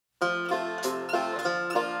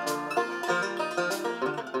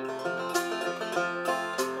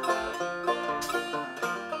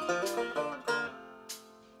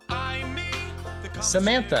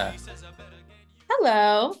Samantha,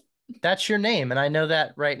 Hello. that's your name. And I know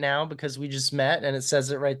that right now because we just met and it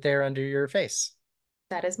says it right there under your face.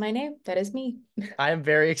 That is my name. That is me. I am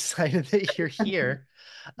very excited that you're here.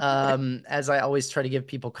 As I always try to give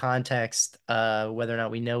people context, whether or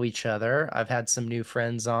not we know each other. I've had some new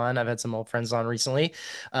friends on. I've had some old friends on recently.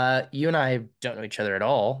 You and I don't know each other at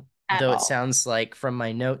all, At though it all. sounds like from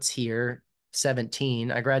my notes here,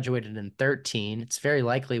 17. I graduated in 13. It's very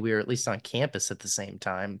likely we were at least on campus at the same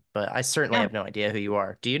time, but I certainly Yeah. have no idea who you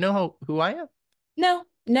are. Do you know who I am? No,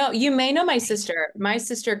 no, you may know my sister. My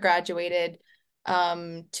sister graduated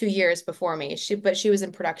 2 years before me. But she was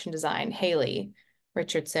in production design, Haley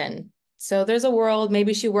Richardson. So there's a world.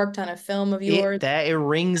 Maybe she worked on a film of yours. It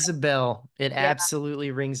rings a bell. It Yeah.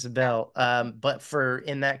 absolutely rings a bell. But for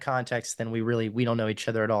in that context, then we don't know each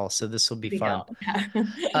other at all. So this will be We fun. don't. Yeah.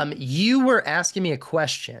 You were asking me a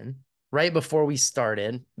question right before we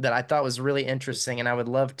started that I thought was really interesting, and I would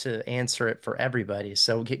love to answer it for everybody.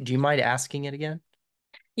 So do you mind asking it again?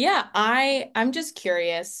 Yeah, I'm just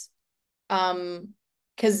curious.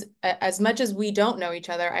 Because as much as we don't know each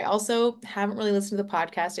other, I also haven't really listened to the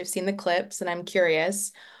podcast. I've seen the clips and I'm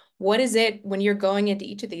curious, what is it when you're going into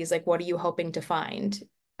each of these? Like, what are you hoping to find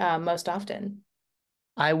most often?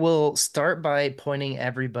 I will start by pointing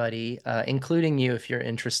everybody, including you if you're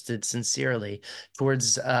interested sincerely,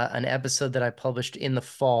 towards an episode that I published in the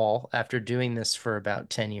fall after doing this for about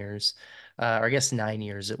 10 years, or I guess 9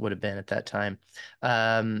 years it would have been at that time.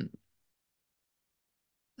 Um,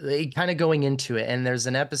 they kind of going into it, and there's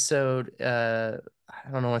an episode, I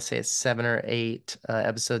don't know, I want to say it's 7 or 8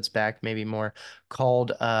 episodes back, maybe more,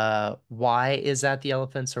 called Why Is That the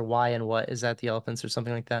Elephants, or Why and What Is That the Elephants, or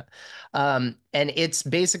something like that. And it's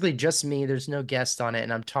basically just me, there's no guest on it,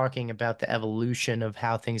 and I'm talking about the evolution of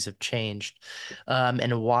how things have changed,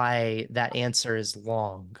 and why that answer is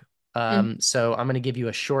long. Mm, So I'm going to give you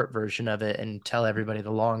a short version of it and tell everybody the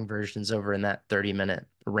long version's over in that 30-minute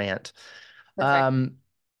rant. perfect. Um,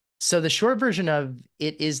 so the short version of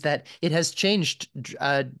it is that it has changed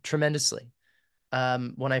tremendously.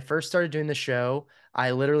 When I first started doing the show,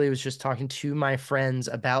 I literally was just talking to my friends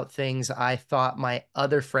about things I thought my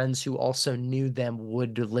other friends who also knew them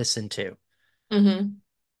would listen to. Hmm.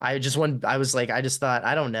 I was like, I just thought,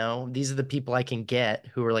 I don't know. These are the people I can get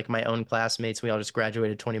who are like my own classmates. We all just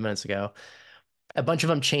graduated 20 minutes ago. A bunch of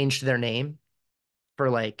them changed their name for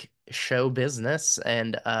like show business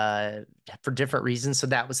and for different reasons. So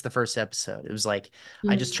that was the first episode. It was like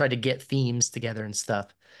I just Mm, tried to get themes together and stuff.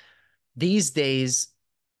 These days,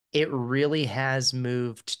 it really has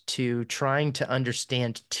moved to trying to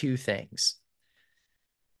understand two things.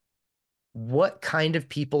 What kind of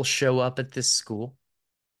people show up at this school?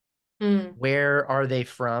 mm, Where are they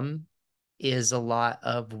from? Is a lot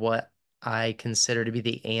of what I consider to be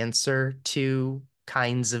the answer to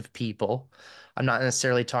kinds of people. I'm not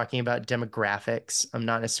necessarily talking about demographics. I'm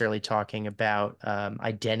not necessarily talking about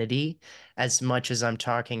identity as much as I'm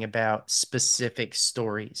talking about specific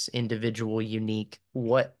stories, individual, unique.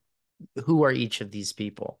 Who are each of these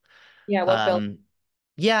people? yeah, what built? Um,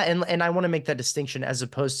 yeah, and I want to make that distinction as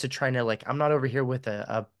opposed to trying to like I'm not over here with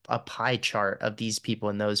a pie chart of these people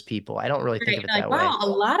and those people. I don't really think Right, of it you're like, that way. wow, a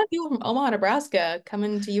lot of people from Omaha, Nebraska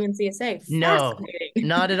coming to UNCSA. No, Fascinating.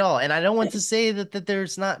 not at all. And I don't want to say that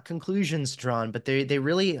there's not conclusions drawn, but they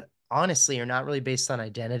really honestly are not really based on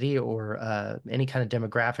identity or any kind of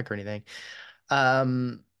demographic or anything.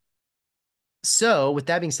 Um, so with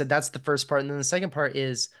that being said, that's the first part. And then the second part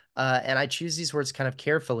is, and I choose these words kind of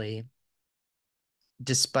carefully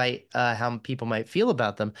despite how people might feel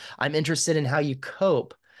about them. I'm interested in how you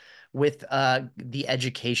cope with the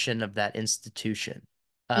education of that institution.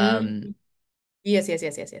 Um, Mm, yes, yes,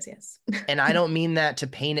 yes, yes, yes, yes. and I don't mean that to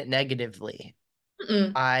paint it negatively.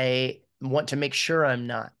 Mm, I want to make sure I'm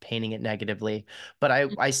not painting it negatively, but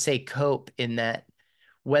I say cope in that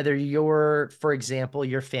whether for example,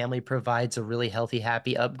 your family provides a really healthy,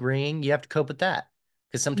 happy upbringing, you have to cope with that.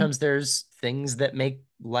 Because mm, sometimes there's things that make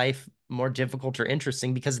life more difficult or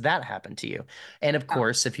interesting because that happened to you. And of oh,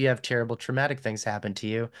 course, if you have terrible traumatic things happen to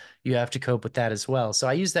you, you have to cope with that as well. So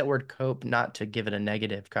I use that word cope not to give it a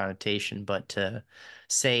negative connotation, but to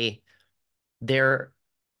say there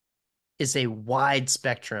is a wide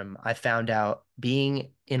spectrum. I found out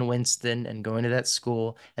being in Winston and going to that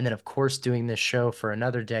school, and then, of course, doing this show for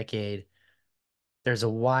another decade. There's a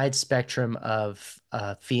wide spectrum of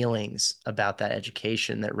feelings about that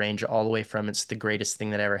education that range all the way from it's the greatest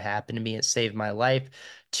thing that ever happened to me, it saved my life,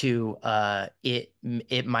 to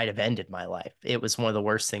it might have ended my life. It was one of the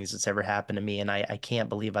worst things that's ever happened to me, and I can't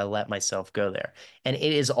believe I let myself go there. And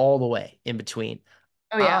it is all the way in between.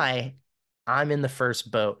 oh yeah. I I'm in the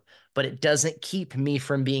first boat. but it doesn't keep me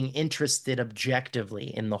from being interested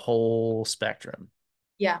objectively in the whole spectrum.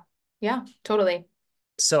 Yeah. Yeah, totally.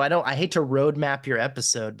 So I hate to roadmap your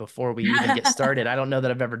episode before we even get started. I don't know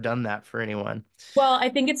that I've ever done that for anyone. Well, I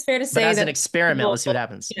think it's fair to But say as an that experiment, people, let's see what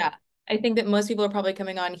happens. yeah, I think that most people are probably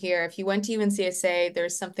coming on here. If you went to UNCSA,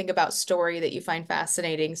 there's something about story that you find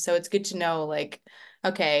fascinating. So it's good to know, like,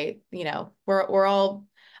 okay, we're all,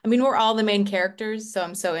 I mean, we're all the main characters. So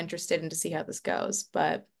I'm so interested in to see how this goes.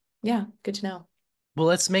 But yeah, good to know. Well,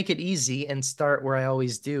 let's make it easy and start where I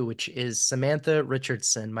always do, which is Samantha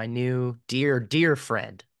Richardson, my new dear, dear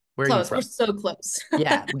friend. Where are you Close. We're from? so close.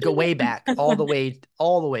 Yeah, we go way back, all the way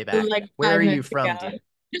back. Like Where are five you minutes from, ago. dear?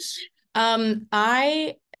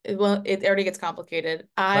 I well, it already gets complicated.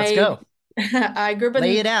 Let's I go. I grew up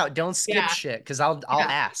Lay in it out. Don't skip yeah, shit, because I'll yeah,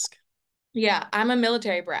 ask. yeah. I'm a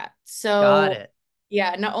military brat. Got So it.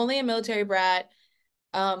 yeah, not only a military brat,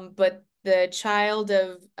 but the child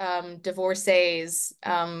of divorcees.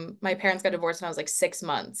 My parents got divorced when I was like 6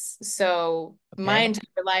 months. So my Okay.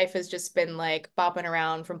 entire life has just been like bopping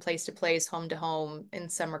around from place to place, home to home in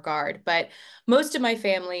some regard. But most of my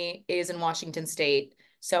family is in Washington State.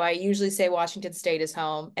 So I usually say Washington State is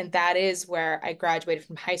home. And that is where I graduated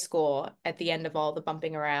from high school at the end of all the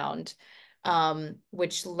bumping around,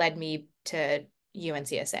 which led me to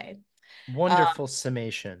UNCSA. Wonderful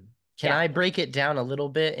summation. Can Yeah. I break it down a little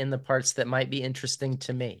bit in the parts that might be interesting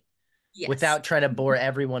to me Yes. without trying to bore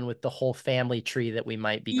everyone with the whole family tree that we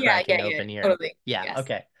might be Yeah, yeah, cracking yeah. open here? Totally. Yeah, Yes.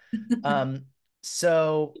 okay. Um,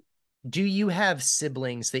 so do you have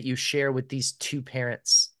siblings that you share with these two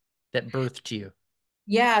parents that birthed you?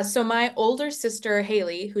 Yeah, so my older sister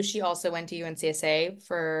Haley, who she also went to UNCSA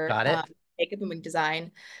for Got it? makeup and wig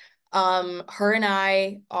design, her and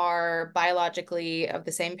I are biologically of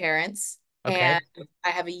the same parents, and Okay. I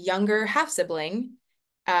have a younger half sibling,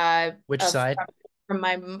 Which of side? from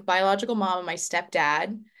my biological mom and my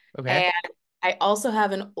stepdad, Okay. and I also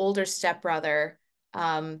have an older stepbrother,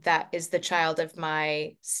 that is the child of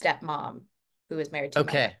my stepmom, who is married to my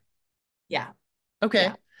dad. Okay. Yeah,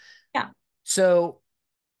 yeah, Okay. yeah. So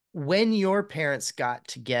when your parents got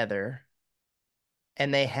together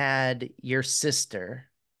and they had your sister,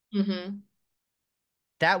 Hmm.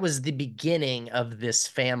 that was the beginning of this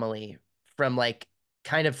family from like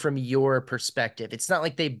kind of from your perspective. It's not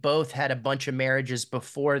like they both had a bunch of marriages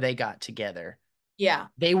before they got together. Yeah.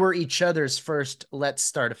 They were each other's first, let's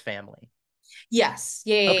start a family. Yes.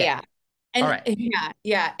 Yeah, yeah, Okay. yeah. All And right. yeah,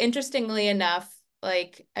 yeah. Interestingly enough,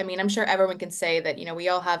 like, I mean, I'm sure everyone can say that, we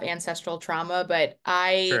all have ancestral trauma, but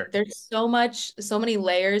Sure. there's so many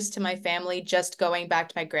layers to my family just going back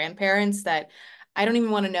to my grandparents that I don't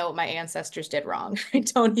even want to know what my ancestors did wrong. I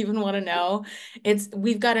don't even want to know.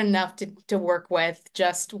 We've got enough to work with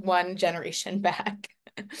just one generation back.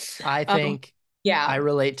 I Um, think I yeah,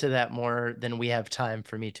 relate to that more than we have time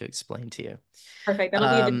for me to explain to you. perfect. That'll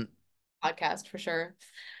be a different Um, podcast for sure.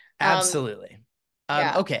 Um, Absolutely.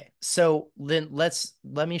 yeah. Okay, so then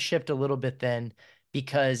let me shift a little bit then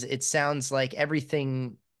because it sounds like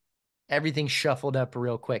everything shuffled up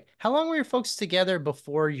real quick. How long were your folks together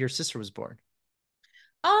before your sister was born?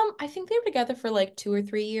 I think they were together for like 2 or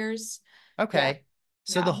 3 years. Yeah, Okay.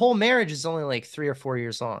 So the yeah. whole marriage is only like 3 or 4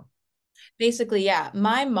 years long. Basically, yeah.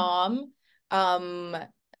 My mom um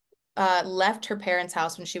left her parents'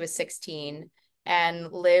 house when she was 16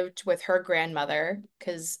 and lived with her grandmother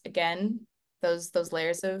because again, those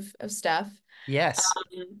layers of stuff. Yes.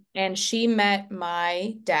 And she met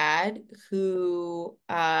my dad, who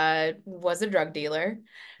was a drug dealer,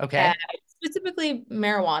 and Okay. specifically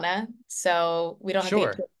marijuana. So we don't have to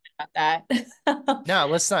get Sure. too much about that. No,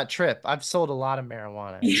 let's not trip. I've sold a lot of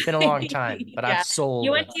marijuana. It's been a long time, but I've Yeah,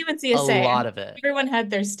 you sold went to a UNCSA. lot of it Everyone had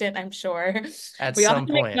their stint, I'm sure. at We all had some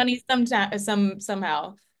to make point. money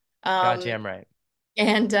somehow. Um, Goddamn right.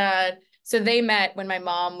 and so they met when my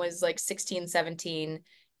mom was like 16, 17,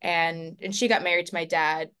 and she got married to my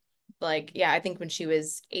dad, like, yeah, I think when she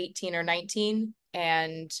was 18 or 19,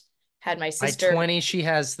 and had my By sister, 20, she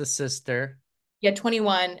has the sister. yeah,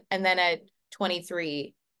 21, and then at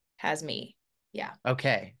 23 has me. Yeah.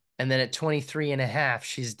 Okay. And then at 23 and a half,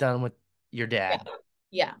 she's done with your Yeah. dad.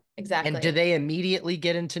 Yeah, And do exactly. they immediately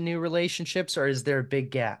get into new relationships or is there a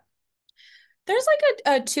big gap? There's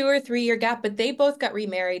like a 2 or 3 year gap, but they both got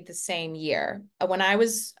remarried the same year. When I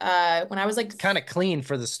was like, Kind of clean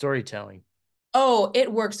for the storytelling. oh,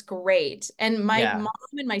 it works great. And my Yeah. mom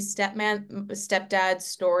and my stepdad's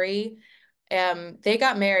story, they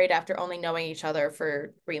got married after only knowing each other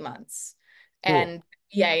for 3 months. Cool. And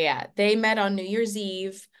yeah, yeah, they met on New Year's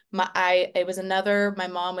Eve. It was another, my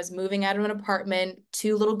mom was moving out of an apartment,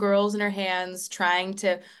 two little girls in her hands, trying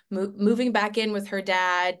to moving back in with her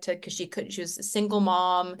dad to because she was a single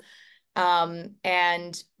mom.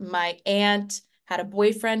 And my aunt had a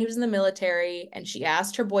boyfriend who was in the military, and she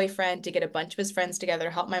asked her boyfriend to get a bunch of his friends together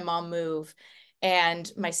to help my mom move.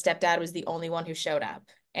 And my stepdad was the only one who showed up.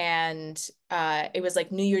 And it was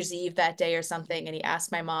like New Year's Eve that day or something. And he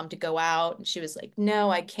asked my mom to go out, and she was like, "No,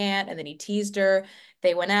 I can't." And then he teased her.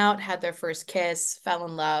 They went out, had their first kiss, fell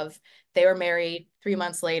in love. They were married 3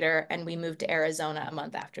 months later, and we moved to Arizona a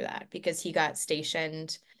month after that because he got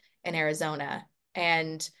stationed in Arizona.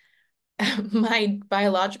 And my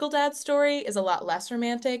biological dad's story is a lot less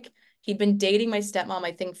romantic. He'd been dating my stepmom,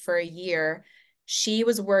 I think, for a year. She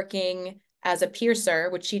was working as a piercer,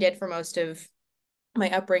 which she did for most of my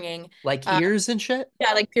upbringing. Like Uh, ears and shit?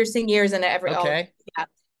 yeah, like piercing ears and all. Okay. Yeah.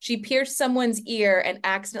 She pierced someone's ear and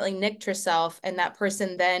accidentally nicked herself, and that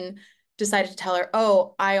person then decided to tell her,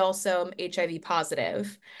 "Oh, I also am HIV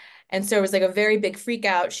positive." And so it was like a very big freak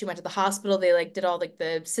out. She went to the hospital. They like did all like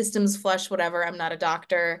the systems flush, whatever. I'm not a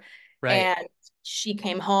doctor. Right. And she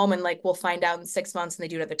came home and like, we'll find out in 6 months, and they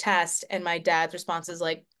do another test. And my dad's response is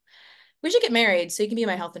like, "We should get married so you can be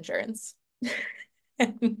my health insurance."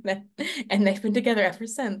 and, and they've been together ever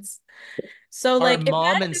since. So Are like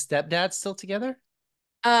mom and stepdad still together?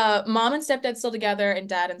 mom and stepdad still together, and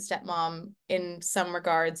dad and stepmom in some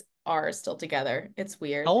regards are still together. It's How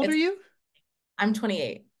weird. old are It's you? I'm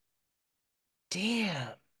 28. Damn.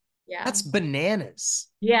 Yeah. That's bananas.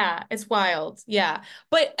 Yeah, it's wild. Yeah.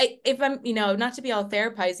 But if I'm, not to be all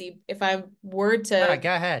therapizey, Nah,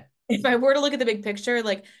 go ahead. if I were to look at the big picture,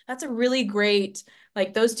 like that's a really great,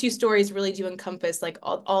 like those two stories really do encompass like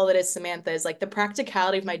all that is Samantha is like the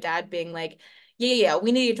practicality of my dad being like, yeah, yeah, yeah,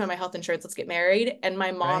 we need to join my health insurance, let's get married. And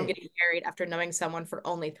my mom Right. getting married after knowing someone for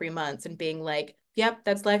only 3 months and being like, yep,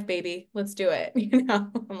 that's life, baby. Let's do it.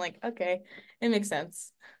 I'm like, okay, it makes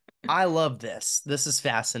sense. I love this. This is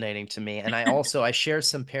fascinating to me. And I share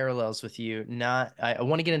some parallels with you. Not I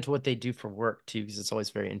want to get into what they do for work too, because it's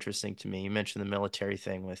always very interesting to me. You mentioned the military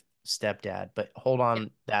thing with stepdad, but hold Yeah.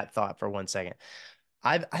 on that thought for 1 second.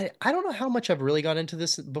 I don't know how much I've really got into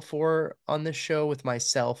this before on this show with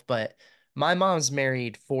myself, but my mom's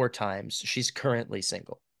married 4 times. She's currently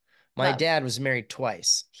single. My Love. dad was married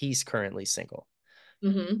twice. He's currently single.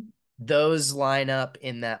 Mm-hmm. Those line up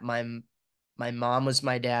in that my mom was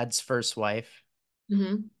my dad's first wife,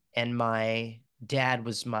 Mm-hmm. and my dad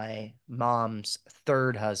was my mom's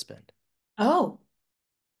third husband. Oh,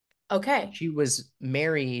 okay. She was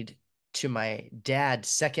married to my dad's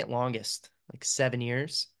second longest, like 7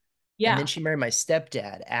 years. And then Yeah. she married my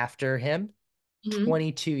stepdad after him, Mm-hmm.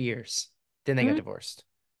 22 years. Then they got Mm-hmm. divorced.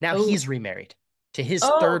 Now Oh, he's remarried to his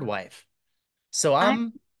third oh, wife. So I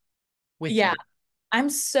I'm with yeah. you. I'm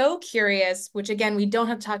so curious, which again, we don't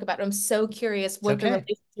have to talk about. I'm so curious It's what the okay.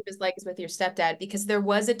 relationship is like with your stepdad, because there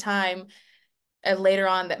was a time later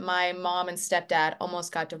on that my mom and stepdad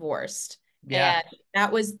almost got divorced. Yeah, And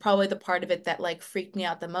that was probably the part of it that like freaked me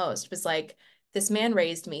out the most was like, this man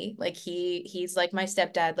raised me. Like he's like my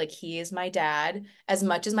stepdad, like he is my dad, as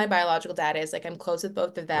much as my biological dad is. Like I'm close with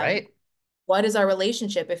both of them. right? What is our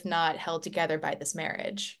relationship if not held together by this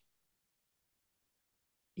marriage?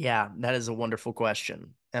 Yeah, that is a wonderful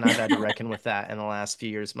question. And I've had to reckon with that in the last few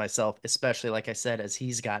years myself, especially like I said, as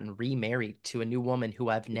he's gotten remarried to a new woman who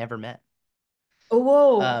I've never met. Oh,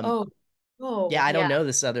 whoa. Um, Oh, yeah, oh, I don't yeah. know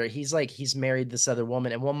this other. He's married this other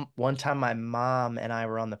woman. And one time my mom and I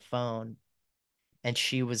were on the phone and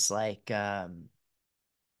she was like, I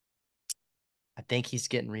think he's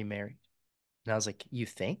getting remarried. And I was like, you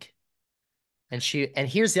think? And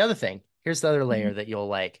here's the other thing. Here's the other layer Mhm. that you'll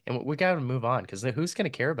like. And we got to move on because who's going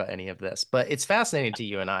to care about any of this? But it's fascinating to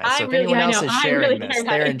you and I. So if anyone I else know. is I sharing really care this,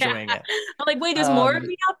 about they're it. Yeah. enjoying it. I'm like, wait, there's more of Um,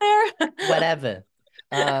 me out there? whatever.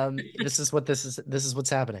 This is what's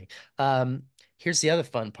happening. Here's the other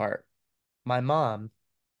fun part. My mom,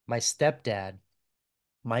 my stepdad,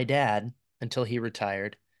 my dad, until he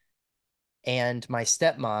retired, and my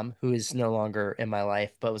stepmom, who is no longer in my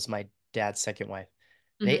life, but was my dad's second wife,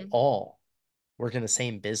 they Hmm. all work in the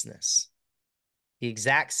same business, the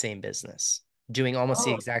exact same business, doing almost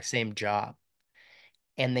the Oh, exact same job.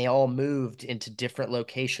 And they all moved into different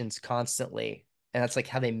locations constantly. And that's like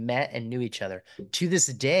how they met and knew each other. To this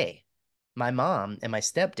day, my mom and my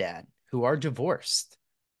stepdad, who are divorced,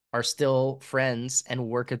 are still friends and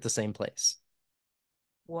work at the same place.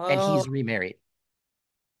 And whoa. he's remarried.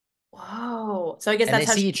 Whoa. So I guess And that's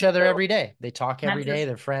they how see she each other knew. every day. They talk every That's day. just,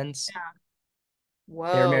 They're friends. yeah.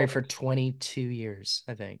 They were married Whoa. for 22 years,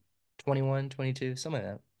 I think. 21, 22, something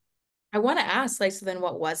like that. I want to ask, like, so then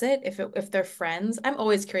what was it? If they're friends, I'm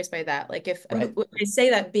always curious by that. Like, if Right? I say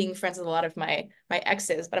that being friends with a lot of my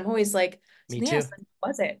exes, but I'm always like, Me so yes, too. what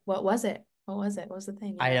was it? What was it? What was it? What was the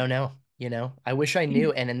thing? I don't know, I wish I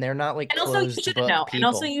knew. And they're not like And also you closed shouldn't book know. And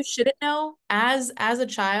also people. you shouldn't know as a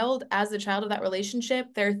child, as the child of that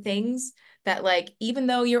relationship, there are things that like even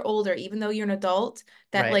though you're older, even though you're an adult,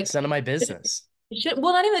 that Right? like It's none of my business. it should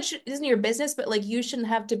well not even that isn't your business, but like you shouldn't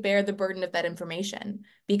have to bear the burden of that information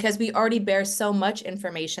because we already bear so much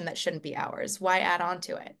information that shouldn't be ours. Why add on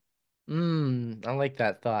to it? I like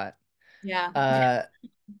that thought. Yeah. Uh,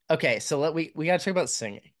 okay, so we gotta talk about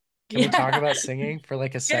singing. Can we talk Yeah. about singing for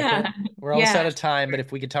like a Yeah. second? We're almost out Yeah. of time, but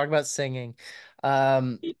if we could talk about singing.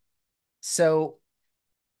 Um, so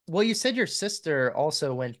well, you said your sister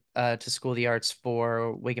also went to School of the Arts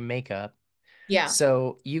for wig and makeup. Yeah.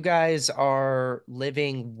 So you guys are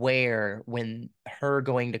living where when her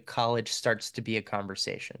going to college starts to be a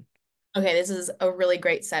conversation? Okay, this is a really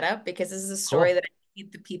great setup because this is a story Cool. that I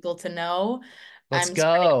need the people to know. Let's I'm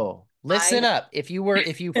starting go. I Listen up. If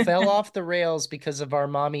you fell off the rails because of our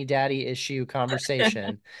mommy daddy issue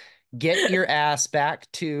conversation, get your ass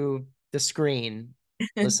back to the screen.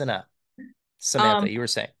 Listen up. um Samantha, you were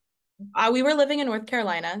saying. we were living in North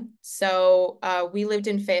Carolina. So we lived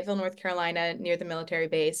in Fayetteville, North Carolina, near the military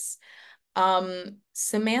base.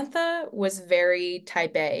 Samantha was very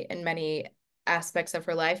type A in many aspects of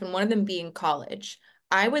her life, and one of them being college.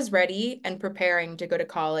 I was ready and preparing to go to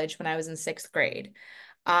college when I was in sixth grade.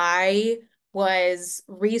 I was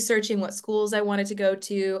researching what schools I wanted to go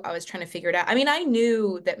to. I was trying to figure it out. I mean, I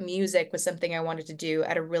knew that music was something I wanted to do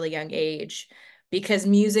at a really young age because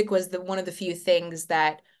music was the one of the few things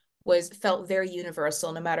that was felt very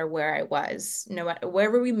universal no matter where I was. No matter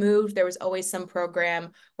wherever we moved, there was always some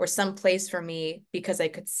program or some place for me because I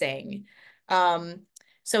could sing. Um,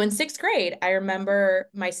 so in sixth grade, I remember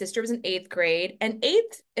my sister was in eighth grade, and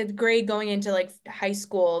eighth grade going into like high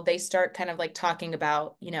school, they start kind of like talking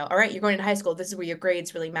about, all right, you're going to high school. This is where your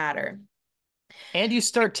grades really matter. And you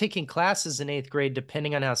start taking classes in eighth grade,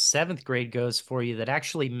 depending on how seventh grade goes for you, that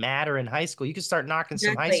actually matter in high school. You can start knocking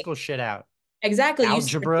some high Exactly. school shit out. Exactly. You start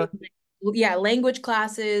Algebra. doing, yeah, language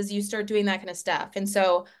classes, you start doing that kind of stuff. And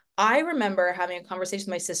so I remember having a conversation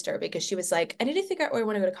with my sister because she was like, I need to figure out where I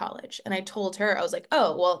want to go to college. And I told her, I was like,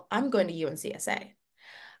 oh, well, I'm going to UNCSA.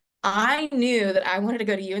 I knew that I wanted to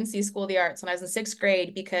go to UNC School of the Arts when I was in sixth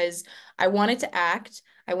grade because I wanted to act,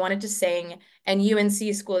 I wanted to sing, and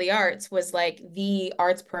UNC School of the Arts was like the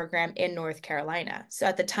arts program in North Carolina. So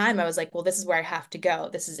at the time, I was like, well, this is where I have to go.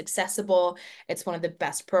 This is accessible. It's one of the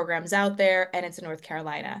best programs out there, and it's in North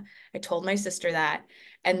Carolina. I told my sister that.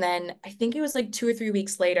 And then I think it was like 2 or 3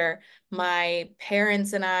 weeks later, my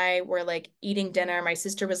parents and I were like eating dinner. My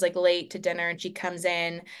sister was like late to dinner and she comes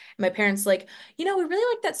in. My parents like, we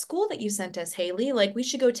really like that school that you sent us, Haley. Like, we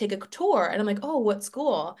should go take a tour. And I'm like, oh, what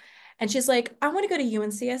school? And she's like, I want to go to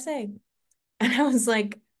UNCSA. And I was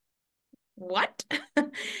like, what?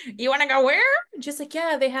 You want to go where? And she's like,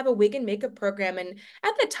 yeah, they have a wig and makeup program. And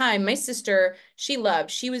at the time, my sister, she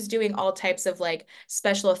was doing all types of like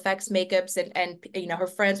special effects makeups and her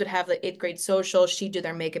friends would have the eighth grade social. She'd do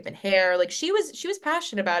their makeup and hair. Like she was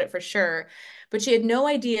passionate about it for sure. But she had no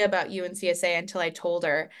idea about UNCSA until I told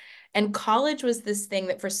her. And college was this thing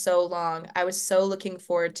that for so long, I was so looking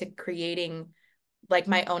forward to creating like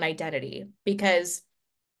my own identity because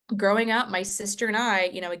growing up, my sister and I,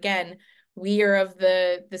 again, we are of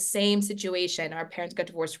the same situation. Our parents got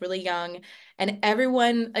divorced really young, and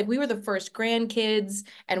everyone, like we were the first grandkids,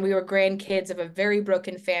 and we were grandkids of a very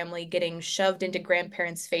broken family getting shoved into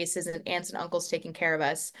grandparents' faces and aunts and uncles taking care of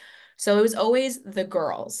us. So it was always the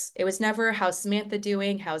girls. It was never how's Samantha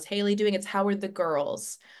doing, how's Haley doing, it's how are the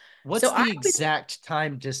girls. So What's I the always, exact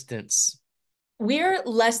time distance? we're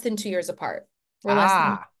less than 2 years apart. We're less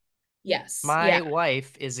than, Ah, yes, yeah. my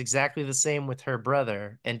wife is exactly the same with her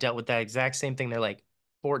brother and dealt with that exact same thing. They're like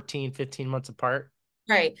 14, 15 months apart.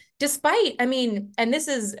 Right. Despite, I mean, and this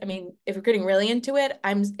is, I mean, if we're getting really into it,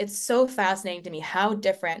 it's so fascinating to me how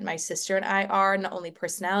different my sister and I are, not only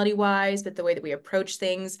personality wise, but the way that we approach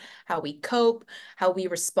things, how we cope, how we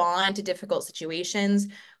respond to difficult situations.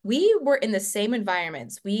 We were in the same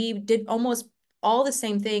environments. We did almost all the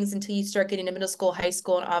same things until you start getting to middle school, high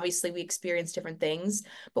school, and obviously we experience different things,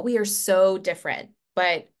 but we are so different.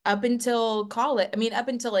 But up until college, I mean, up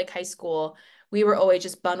until like high school, we were always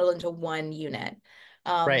just bundled into one unit.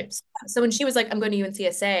 Right. So when she was like, I'm going to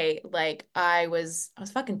UNCSA, like I was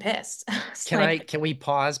fucking pissed. It's like, Can we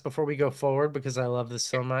pause before we go forward because I love this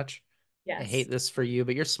so much? I yes. hate this for you,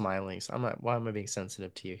 but you're smiling. So I'm not, why am I being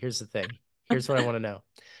sensitive to you? Here's the thing. Here's what I want to know.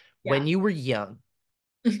 When Yeah. you were young,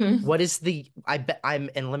 Mhm. What is the I bet I'm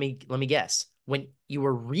and let me guess. When you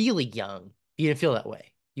were really young, you didn't feel that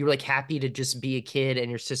way. You were like happy to just be a kid and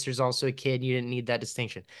your sister's also a kid. You didn't need that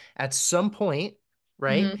distinction. At some point,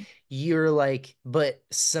 right? Mhm. You're like, but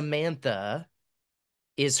Samantha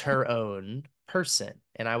is her own person.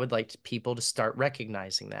 And I would like people to start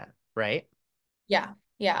recognizing that, right? Yeah.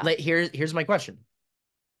 Yeah. Like here's my question.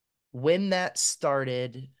 When that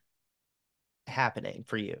started happening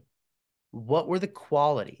for you, what were the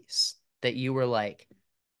qualities that you were like,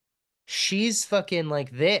 she's fucking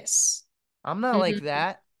like this. I'm not like Mhm.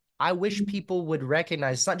 that. I wish Mhm. people would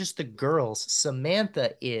recognize it's not just the girls.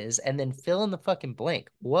 Samantha is, and then fill in the fucking blank.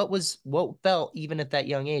 What felt even at that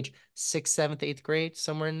young age, sixth, seventh, eighth grade,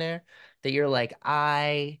 somewhere in there, that you're like,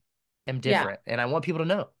 I am Yeah. different, and I want people to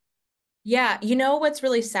know. Yeah, you know what's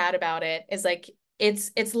really sad about it is like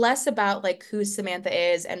it's less about like who Samantha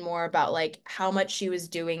is and more about like how much she was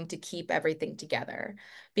doing to keep everything together.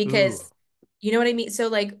 Ooh, Because you know what I mean? So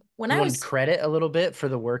like when you I wanted was credit a little bit for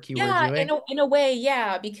the work you were yeah, doing, in a way,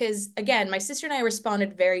 yeah, because again, my sister and I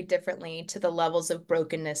responded very differently to the levels of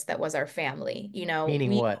brokenness that was our family. You know, meaning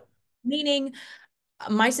we what? meaning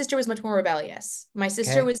my sister was much more rebellious. My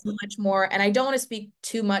sister Okay. was much more, and I don't want to speak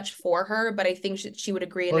too much for her, but I think she would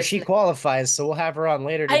agree in Well, this. she qualifies, so we'll have her on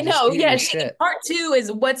later to I know, dispute yeah. your shit. Part two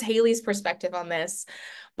is what's Haley's perspective on this.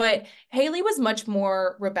 But Haley was much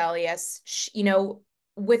more rebellious. You know,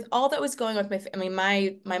 with all that was going on with I mean,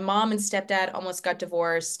 my mom and stepdad almost got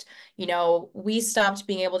divorced. You know, we stopped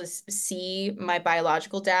being able to see my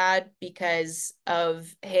biological dad because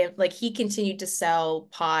of him. Like he continued to sell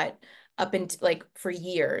pot up into like for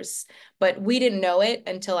years, but we didn't know it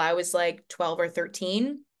until I was like 12 or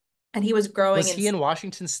 13. And he was growing Was in he in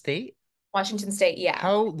Washington State? Washington State. Yeah.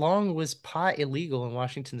 How long was pot illegal in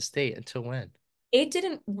Washington State? Until when? It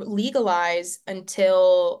didn't legalize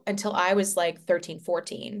until I was like 13,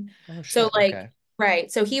 14. Oh So shit. like Okay.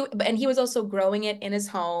 right. So he was also growing it in his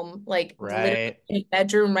home, like literally Right. in a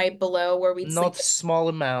bedroom right below where we'd Not sleep. small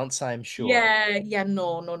amounts, I'm sure. Yeah, yeah,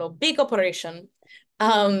 no, no, no. Big operation.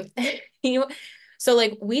 Um he, so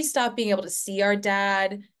like we stopped being able to see our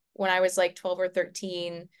dad when I was like 12 or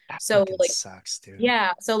 13. That So fucking like sucks, dude.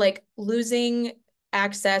 yeah, so like losing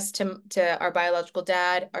access to our biological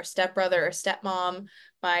dad, our stepbrother or stepmom,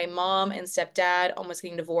 my mom and stepdad almost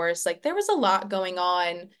getting divorced. Like there was a lot going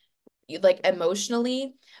on like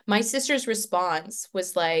emotionally. My sister's response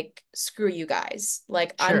was like, screw you guys.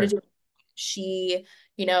 Like I'm to Sure. do she,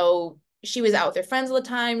 you know, she was out with her friends all the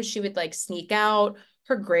time. She would like sneak out.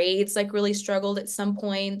 Her grades like really struggled at some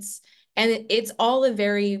points. And it's all a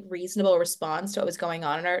very reasonable response to what was going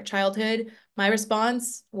on in our childhood. My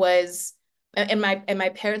response was, and my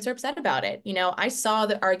parents are upset about it. You know, I saw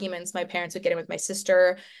the arguments my parents would get in with my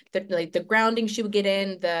sister, the like the grounding she would get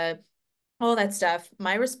in, the all that stuff.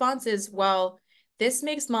 My response is, well, this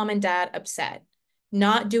makes mom and dad upset.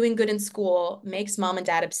 Not doing good in school makes mom and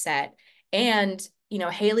dad upset. And, you know,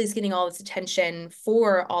 Haley's getting all this attention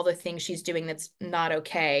for all the things she's doing that's not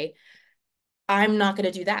okay. I'm not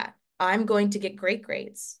going to do that. I'm going to get great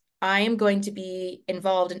grades. I am going to be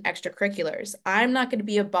involved in extracurriculars. I'm not going to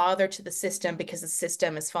be a bother to the system because the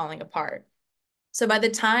system is falling apart. So by the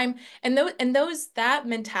time and those that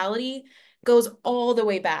mentality goes all the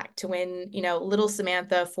way back to when, you know, little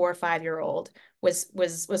Samantha, 4 or 5 year old was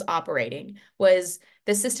operating, was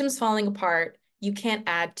the system's falling apart. You can't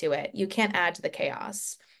add to it. You can't add to the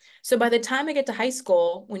chaos. So by the time I get to high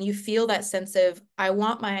school, when you feel that sense of I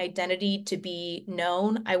want my identity to be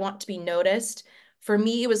known, I want to be noticed. For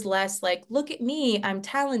me, it was less like, look at me, I'm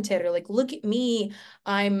talented, or like, look at me,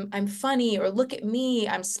 I'm funny, or look at me,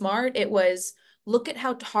 I'm smart. It was look at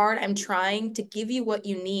how hard I'm trying to give you what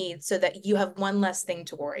you need so that you have one less thing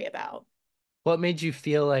to worry about. What made you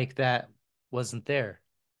feel like that wasn't there?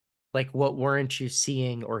 Like, what weren't you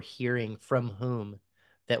seeing or hearing from whom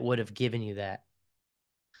that would have given you that?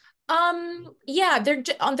 Yeah, they're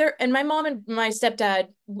on there, and my mom and my stepdad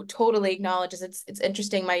totally acknowledges it's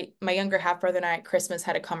interesting. My younger half brother and I at Christmas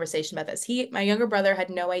had a conversation about this. My younger brother had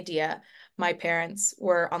no idea my parents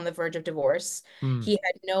were on the verge of divorce. Hmm. He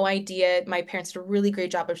had no idea. My parents did a really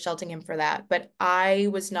great job of sheltering him for that, but I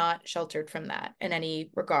was not sheltered from that in any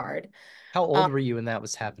regard. How Um, old were you when that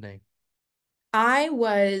was happening? I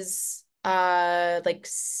was like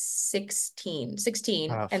 16.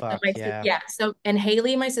 Oh, And then fuck, yeah. yeah, so and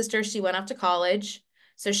Haley, my sister, she went off to college.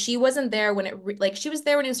 So she wasn't there when like she was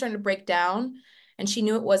there when it was starting to break down and she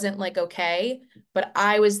knew it wasn't like okay, but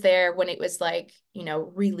I was there when it was like, you know,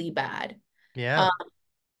 really bad. Yeah. Um,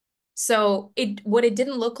 so it what it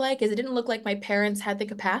didn't look like is it didn't look like my parents had the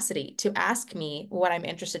capacity to ask me what I'm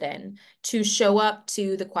interested in, to show up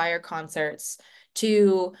to the choir concerts,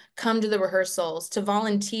 to come to the rehearsals, to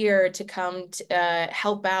volunteer, to come to,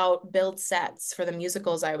 help out, build sets for the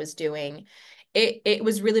musicals I was doing. It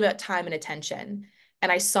was really about time and attention.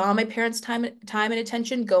 And I saw my parents' time and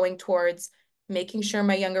attention going towards making sure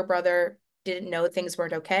my younger brother didn't know things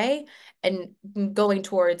weren't okay, and going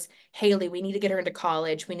towards Haley, we need to get her into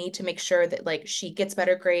college. We need to make sure that like she gets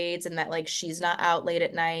better grades and that like she's not out late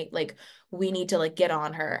at night. Like we need to like get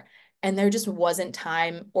on her. And there just wasn't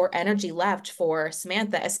time or energy left for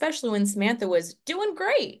Samantha, especially when Samantha was doing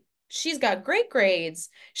great. She's got great grades.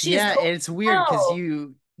 She is Yeah, going and it's weird because well.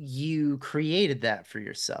 you created that for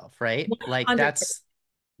yourself, right? Like 100%.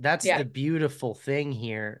 that's Yeah. the beautiful thing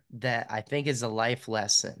here that I think is a life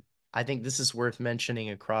lesson. I think this is worth mentioning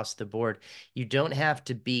across the board. You don't have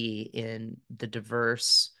to be in the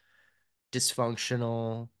diverse,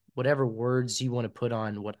 dysfunctional, whatever words you want to put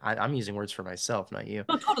on what I'm using words for myself, not you.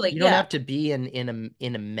 Oh, totally. You don't Yeah. have to be in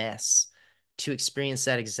a mess to experience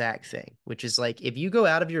that exact thing, which is like if you go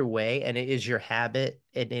out of your way and it is your habit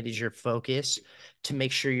and it is your focus to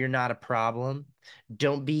make sure you're not a problem,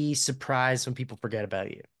 don't be surprised when people forget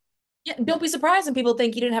about you. Yeah. Don't be surprised when people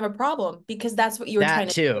think you didn't have a problem because that's what you were That trying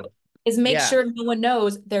to do, too. is make Yeah, sure no one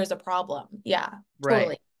knows there's a problem. Yeah, right.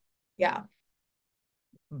 totally. Yeah.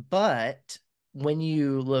 But when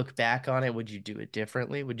you look back on it, would you do it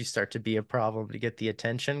differently? Would you start to be a problem to get the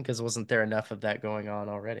attention? Because wasn't there enough of that going on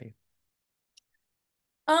already?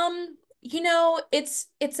 It's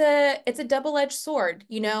a double-edged sword,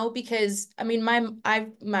 because I mean my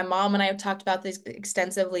mom and I have talked about this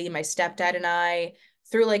extensively, my stepdad and I,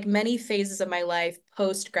 through like many phases of my life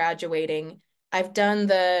post graduating. I've done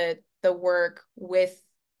the work with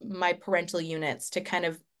my parental units to kind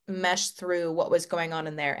of mesh through what was going on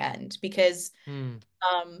in their end, because Hmm.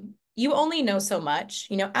 you only know so much.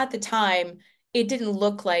 At the time, it didn't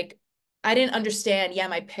look like I didn't understand. Yeah,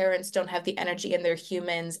 my parents don't have the energy and they're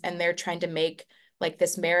humans and they're trying to make like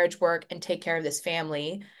this marriage work and take care of this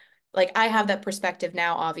family. Like I have that perspective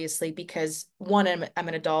now, obviously, because one, I'm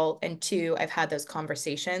an adult, and two, I've had those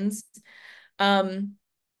conversations. Um,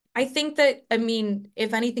 I think that, I mean,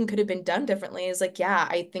 if anything could have been done differently, is like, yeah,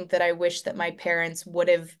 I think that I wish that my parents would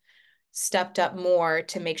have stepped up more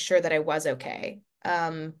to make sure that I was okay.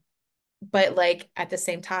 But like at the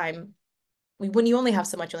same time, when you only have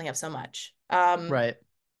so much, you only have so much. Right.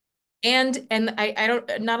 And I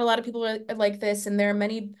don't, not a lot of people are like this, and there are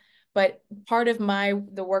many, but part of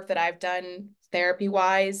the work that I've done therapy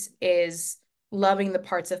wise is loving the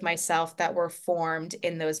parts of myself that were formed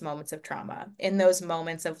in those moments of trauma, in those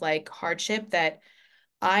moments of like hardship, that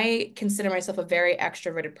I consider myself a very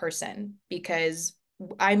extroverted person because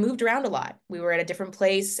I moved around a lot. We were at a different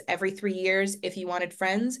place every 3 years. If you wanted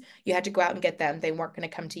friends, you had to go out and get them. They weren't going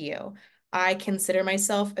to come to you. I consider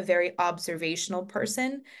myself a very observational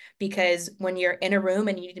person because when you're in a room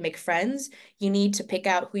and you need to make friends, you need to pick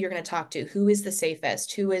out who you're going to talk to, who is the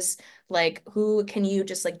safest, who is like, who can you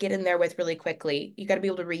just like get in there with really quickly. You got to be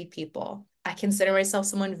able to read people. I consider myself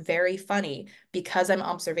someone very funny because I'm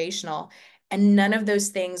observational. And none of those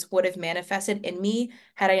things would have manifested in me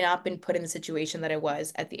had I not been put in the situation that I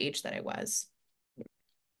was at the age that I was.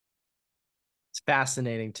 It's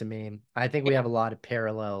fascinating to me. I think we Yeah, have a lot of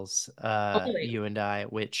parallels, totally. you and I,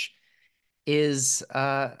 which is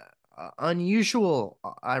unusual,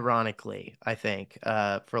 ironically, I think,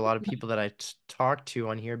 for a lot of people that I talk to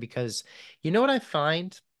on here, because you know what I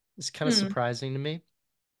find is kind of Hmm. surprising to me?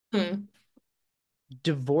 Hmm.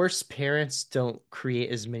 Divorced parents don't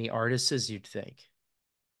create as many artists as you'd think.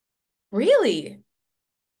 Really?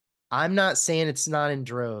 I'm not saying it's not in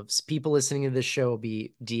droves. People listening to this show will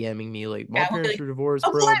be DMing me like, my Yeah, we'll be parents like, were divorced,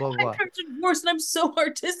 oh, bro, blah, blah, my blah. parents are divorced and I'm so But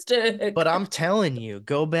artistic. I'm telling you,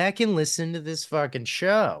 go back and listen to this fucking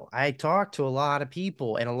show. I talk to a lot of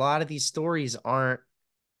people, and a lot of these stories aren't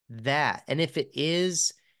that. And if it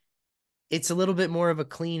is, it's a little bit more of a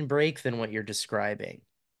clean break than what you're describing.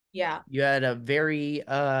 Yeah, You had a very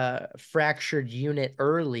fractured unit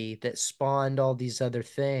early that spawned all these other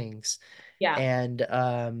things. yeah.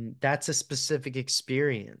 And that's a specific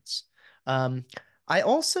experience. Um, I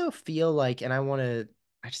also feel like, and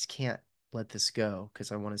I just can't let this go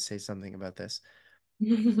because I want to say something about this.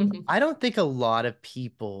 I don't think a lot of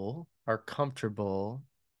people are comfortable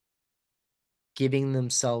giving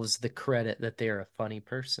themselves the credit that they are a funny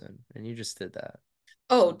person, and you just did that.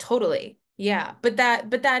 Oh, totally. Yeah.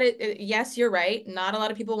 Yes, you're right. Not a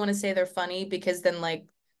lot of people want to say they're funny because then like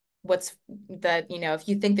what's that, if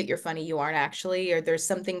you think that you're funny, you aren't actually, or there's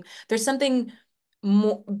something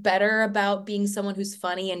more better about being someone who's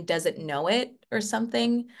funny and doesn't know it or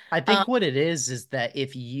something. I Um, think what it is that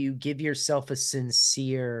if you give yourself a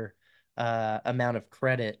sincere amount of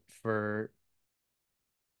credit for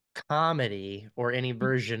comedy or any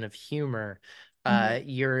version of humor, Mhm.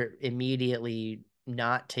 you're immediately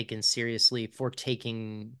not taken seriously for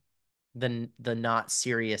taking the not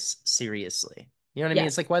serious seriously. You know what I mean?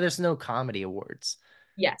 It's Yes. like why there's no comedy awards.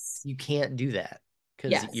 Yes. You can't do that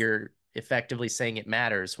because Yes. you're effectively saying it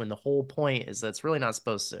matters when the whole point is that's really not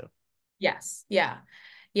supposed to. Yes. Yeah.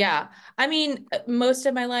 Yeah. I mean, most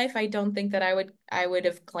of my life, I don't think that I would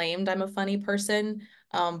have claimed I'm a funny person.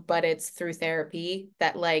 But it's through therapy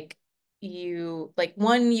that like you like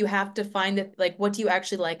one, you have to find it like what do you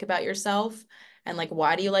actually like about yourself and like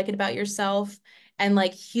why do you like it about yourself? And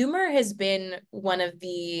like humor has been one of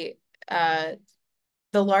uh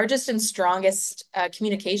the largest and strongest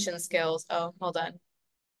communication skills. Oh, hold on.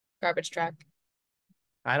 Garbage truck.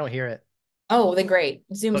 I don't hear it, Oh, then great.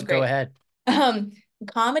 Zoom's but go great. ahead. Um,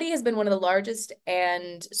 Comedy has been one of the largest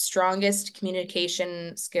and strongest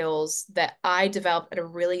communication skills that I developed at a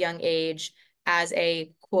really young age as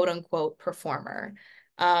a quote unquote performer.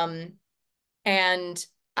 Um, and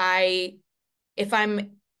I, if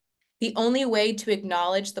I'm the only way to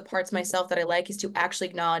acknowledge the parts of myself that I like is to actually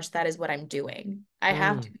acknowledge that is what I'm doing. I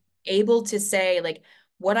have to Mm, be able to say, like,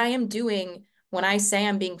 what I am doing when I say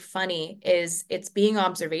I'm being funny is it's being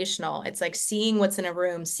observational. It's like seeing what's in a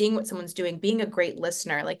room, seeing what someone's doing, being a great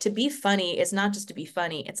listener. Like to be funny is not just to be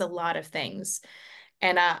funny, it's a lot of things.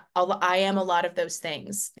 And I am a lot of those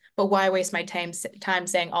things. But why waste my time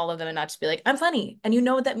saying all of them and not just be like, I'm funny. And you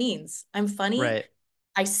know what that means. I'm funny. right.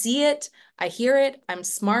 I see it, I hear it, I'm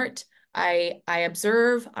smart, I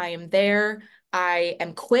observe, I am there, I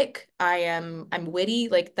am quick, I'm witty,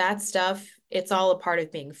 like that stuff, it's all a part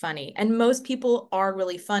of being funny. And most people are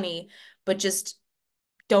really funny, but just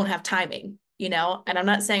don't have timing, you know? And I'm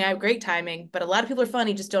not saying I have great timing, but a lot of people are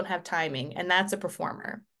funny, just don't have timing, and that's a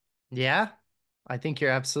performer. Yeah, I think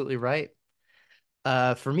you're absolutely right.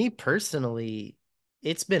 For me personally,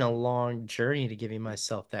 it's been a long journey to giving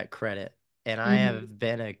myself that credit. And I Hmm. have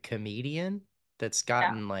been a comedian that's Yeah.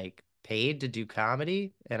 gotten like paid to do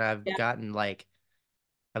comedy, and I've Yeah. gotten like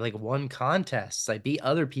I like won contests. I beat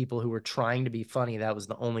other people who were trying to be funny. That was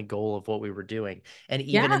the only goal of what we were doing. And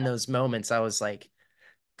even Yeah. in those moments, I was like,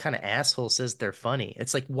 kind of asshole says they're funny.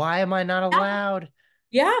 It's like, why am I not Yeah. allowed?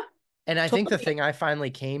 Yeah. And I think the Totally. thing I finally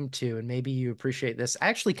came to, and maybe you appreciate this, I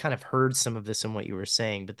actually kind of heard some of this in what you were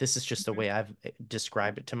saying, but this is just the way I've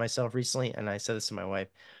described it to myself recently. And I said this to my wife.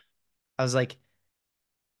 I was like,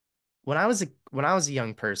 when I was a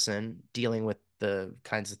young person dealing with the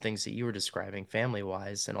kinds of things that you were describing, family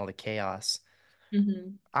wise, and all the chaos,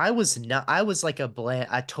 Hmm. I was like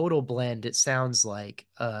a total blend, it sounds like,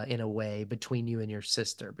 in a way, between you and your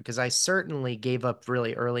sister, because I certainly gave up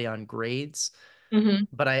really early on grades, Hmm.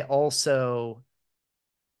 but I also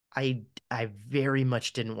I very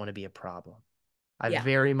much didn't want to be a problem. I Yeah.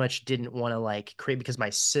 very much didn't want to like create because my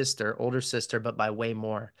sister, older sister, but by way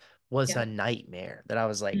more, was Yeah. a nightmare that I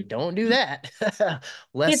was like, don't do Mhm. that.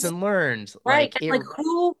 It's Lesson learned. right. Like And it like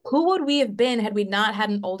who would we have been had we not had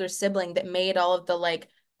an older sibling that made all of the like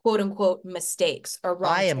quote unquote mistakes or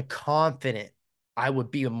I wrong am choices? confident I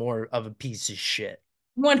would be a more of a piece of shit.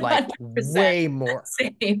 Like 100%.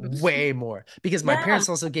 Same. way more. Because my Yeah. parents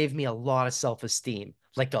also gave me a lot of self-esteem,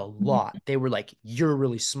 like a lot. Mhm. They were like, "You're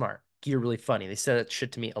really smart. You're really funny." They said that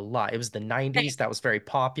shit to me a lot. It was the Same. 90s. That was very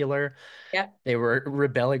popular. Yeah. They were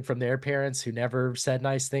rebelling from their parents who never said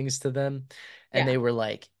nice things to them. And Yeah. they were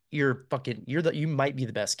like, you might be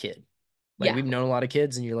the best kid. Like Yeah. we've known a lot of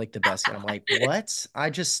kids and you're like the best kid. I'm like, what? I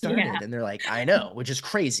just Yeah. started. And they're like, I know, which is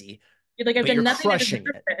crazy, You're like, I've but you're done nothing to crushing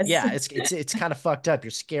deserve it. this. Yeah, it's kind of fucked up.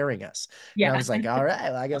 You're scaring us. And I Yeah. was like, all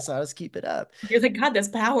right, well, I guess I'll just keep it up. You're like, God, this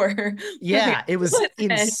power. Okay. Yeah, it was Listen.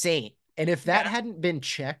 insane. And if that Yeah. hadn't been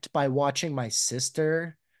checked by watching my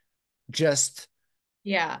sister just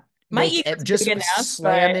Yeah. My ego's big just enough,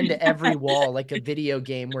 slam but into every wall like a video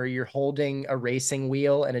game where you're holding a racing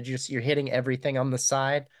wheel and you're hitting everything on the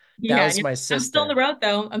side. That yeah. And was you're my like, I'm still on the sister. road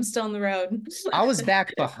though. I'm still on the road. I was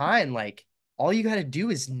back behind. Like all you got to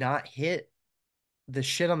do is not hit the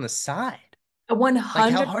shit on the side. Like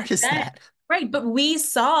how hard is 100%. that? Right. But we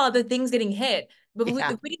saw the things getting hit. But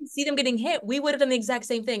Yeah. if we didn't see them getting hit, we would have done the exact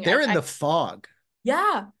same thing. They're in the fog,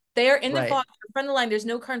 Yeah, they are in the right? fog in front of the line. There's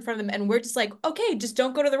no car in front of them. And we're just like, okay, just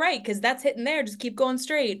don't go to the right because that's hitting there. Just keep going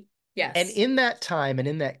straight. And Yes. in that time and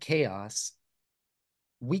in that chaos,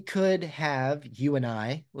 we could have you and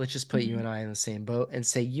I, let's just put you Mhm. and I in the same boat and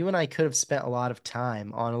say you and I could have spent a lot of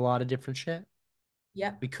time on a lot of different shit.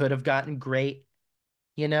 Yep. We could have gotten great,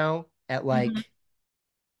 at Mhm. like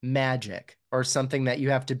magic or something that you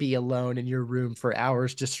have to be alone in your room for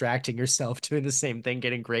hours distracting yourself doing the same thing,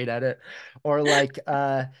 getting great at it. Or like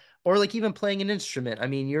even playing an instrument. I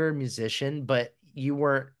mean, you're a musician, but you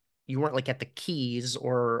weren't you weren't like at the keys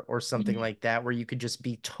or something Mhm. like that where you could just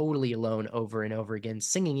be totally alone over and over again.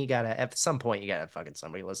 Singing, you gotta at some point you gotta fucking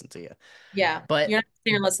somebody listen to you. Yeah. You're But not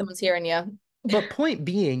singing unless someone's hearing you. point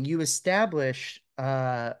being, you establish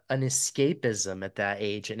an escapism at that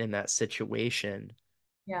age and in that situation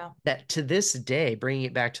Yeah. that to this day, bringing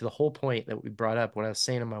it back to the whole point that we brought up, what I was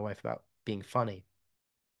saying to my wife about being funny,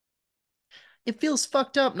 it feels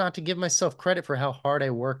fucked up not to give myself credit for how hard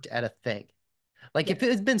I worked at a thing. Like if it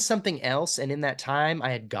Yes. had been something else and in that time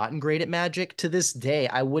I had gotten great at magic, to this day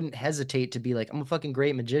I wouldn't hesitate to be like, I'm a fucking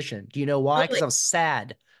great magician. Do you know why? Because Totally. I was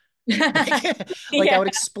sad. Like, like I Yeah. would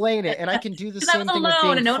explain it, and I can do the Because I was same thing with alone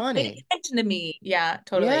being and no one paid funny. attention to me. Yeah,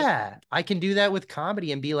 totally. Yeah, I can do that with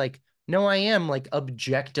comedy and be like, no, I am like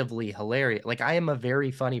objectively hilarious. Like I am a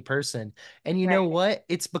very funny person. And you know Right. what?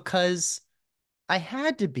 It's because I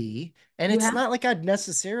had to be, and You it's have. not like I'd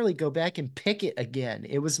necessarily go back and pick it again.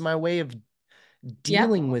 It was my way of Yep.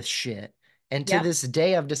 dealing with shit. And to Yep. this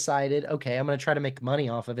day, I've decided, okay, I'm going to try to make money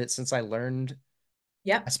off of it since I learned. I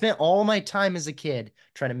Yep. spent all my time as a kid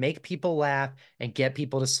trying to make people laugh and get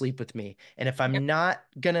people to sleep with me. And if Yep. I'm not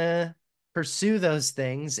going to pursue those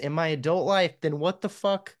things in my adult life, then what the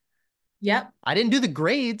fuck? Yep. I didn't do the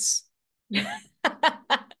grades.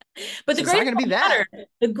 But the So it's not grades going to be don't that. matter.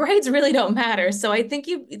 The grades really don't matter. So I think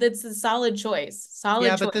that's a solid choice. Solid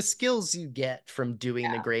Yeah, choice. but the skills you get from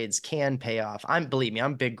doing the grades can pay off. Believe me,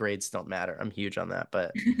 I'm big grades don't matter. I'm huge on that,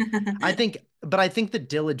 but Yeah. I think the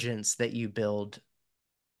diligence that you build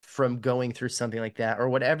from going through something like that or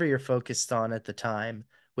whatever you're focused on at the time,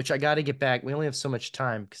 which I got to get back. We only have so much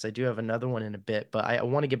time because I do have another one in a bit, but I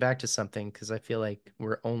want to get back to something because I feel like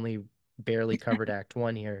we're only barely covered Act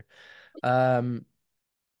One here. Um,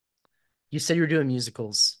 you said you were doing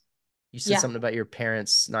musicals. You said Yeah. something about your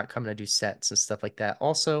parents not coming to do sets and stuff like that.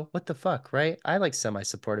 Also, what the fuck, right? I like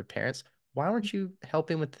semi-supportive parents. Why aren't you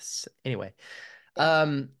helping with this? Anyway, Yeah.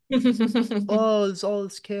 um, oh, it's all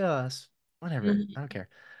this chaos. Whatever. I Mhm. don't care.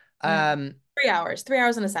 Yeah. Um, 3 hours. 3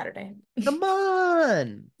 hours on a Saturday. Come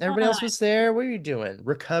on. Everybody else Fine. was there. What are you doing? Yeah.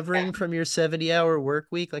 Recovering from your 70-hour work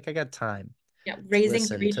week? Like I got time Yeah. to Raising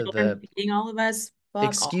listen three to children, the feeding all of us. Fuck off.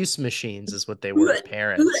 excuse machines is what they were,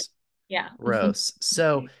 parents. Yeah. Gross.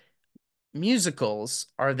 So musicals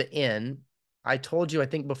are the in. I told you, I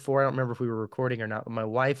think before, I don't remember if we were recording or not, but my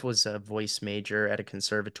wife was a voice major at a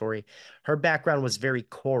conservatory. Her background was very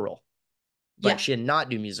choral, but Yeah. she did not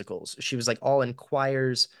do musicals. She was like all in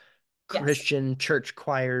choirs, Yes. Christian church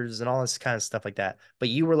choirs and all this kind of stuff like that. But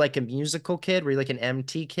you were like a musical kid, were you like an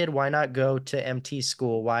MT kid? Why not go to MT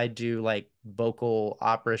school? Why do like vocal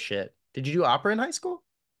opera shit? Did you do opera in high school?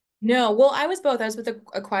 No, well, I was both. I was with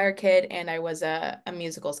a choir kid and I was a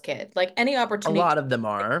musicals kid. Like any A opportunity. lot of them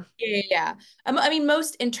are. Yeah. I mean,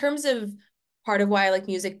 most in terms of part of why I like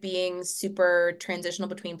music being super transitional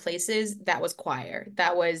between places, that was choir.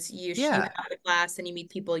 That was you Yeah, have a class and you meet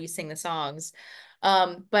people, you sing the songs.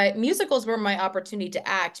 But musicals were my opportunity to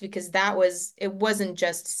act because it wasn't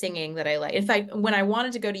just singing that I like. In fact, when I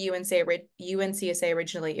wanted to go to UNCSA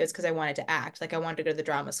originally, it was because I wanted to act. Like I wanted to go to the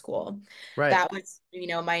drama school. right. That was,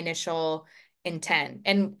 my initial intent.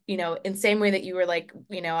 And, in same way that you were like,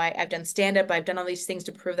 I've done stand up, I've done all these things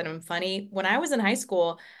to prove that I'm funny. When I was in high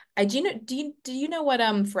school, I do you know what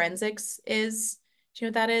forensics is? Do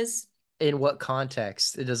you know what that is? In what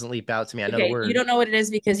context? It doesn't leap out to me. I know the Okay, you word. don't know what it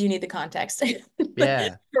is because you need the context.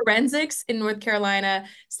 Yeah. Forensics in North Carolina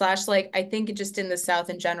slash like I think just in the South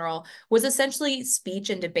in general was essentially speech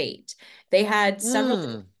and debate. They had Mm.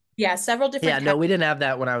 several different Yeah, no, we didn't have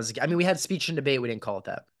that when I was, I mean, we had speech and debate. We didn't call it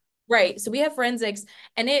that. Right. So we have forensics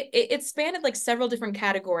and it spanned like several different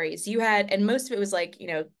categories. You had, and most of it was like,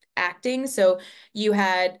 acting. So you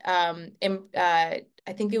had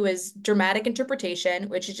I think it was dramatic interpretation,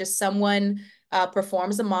 which is just someone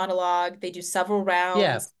performs a monologue, they do several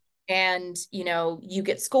Yeah. rounds and you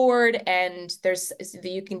get scored and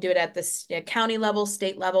you can do it at this county level,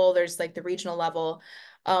 state level, there's like the regional level.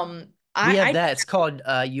 We have I that. It's called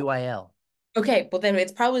UIL. Okay, well then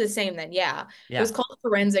it's probably the same then. Yeah. It was Yeah. called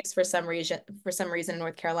forensics for some reason in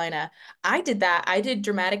North Carolina. I did that. I did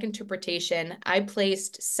dramatic interpretation. I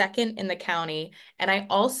placed second in the county and I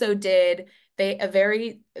also did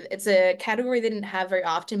it's a category they didn't have very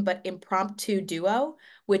often, but impromptu duo,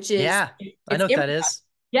 which is Yeah. I know it's what that improv. is.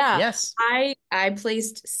 Yeah. Yes. I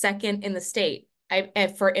placed second in the state.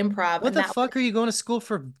 For improv What and the that was fuck are you going to school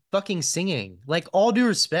for fucking singing? Like, all due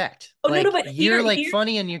respect. Oh no, Like, but you're like here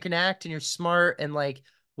funny and you can act and you're smart and like,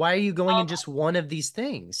 why are you going in just one of these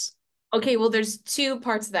things? Okay, well, there's two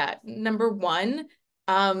parts of that. Number one,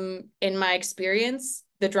 in my experience,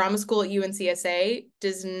 the drama school at UNCSA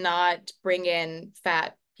does not bring in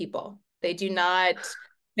fat people. They do not.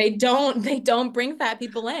 They don't bring fat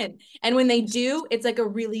people in. And when they do, it's like a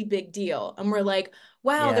really big deal. And we're like,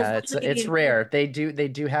 wow, they're Yeah, finally it's being rare. They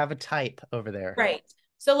do have a type over there. right.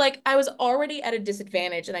 So like I was already at a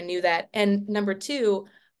disadvantage and I knew that. And number two,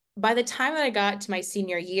 by the time that I got to my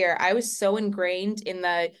senior year, I was so ingrained in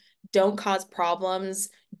the don't cause problems,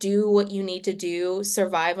 do what you need to do,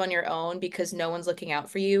 survive on your own because no one's looking out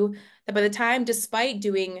for you. That by the time, despite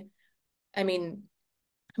doing, I mean,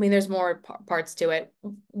 there's more parts to it.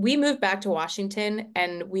 We moved back to Washington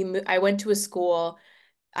and I went to a school.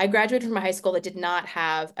 I graduated from a high school that did not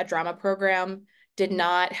have a drama program, did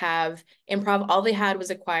not have improv. All they had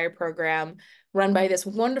was a choir program run by this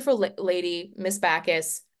wonderful lady, Miss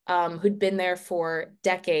Backus, who'd been there for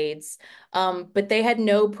decades. But they had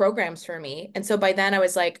no programs for me. And so by then I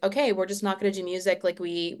was like, okay, we're just not going to do music. Like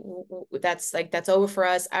that's over for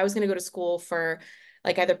us. I was going to go to school for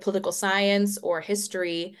like either political science or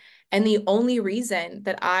history. And the only reason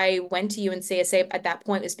that I went to UNCSA at that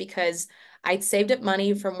point was because I'd saved up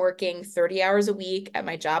money from working 30 hours a week at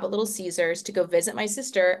my job at Little Caesars to go visit my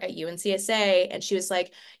sister at UNCSA. And she was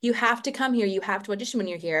like, you have to come here. You have to audition when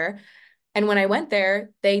you're here. And when I went there,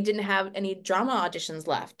 they didn't have any drama auditions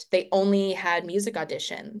left. They only had music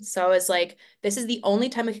auditions. So I was like, this is the only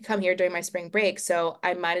time I could come here during my spring break. So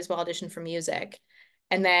I might as well audition for music.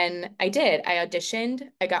 And then I did. I auditioned,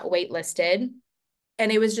 I got waitlisted.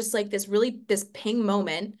 And it was just like this ping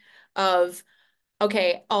moment of,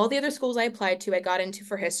 okay, all the other schools I applied to, I got into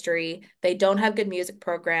for history. They don't have good music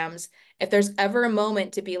programs. If there's ever a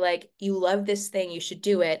moment to be like, you love this thing, you should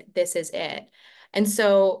do it, this is it. And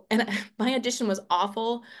so, and my audition was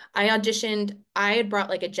awful. I had brought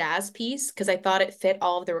like a jazz piece because I thought it fit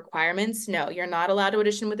all of the requirements. No, you're not allowed to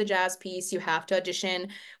audition with a jazz piece. You have to audition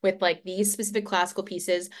with like these specific classical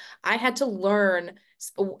pieces. I had to learn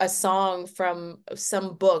a song from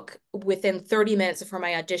some book within 30 minutes before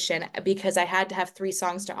my audition because I had to have three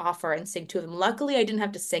songs to offer and sing two of them. Luckily, I didn't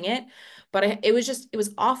have to sing it, but it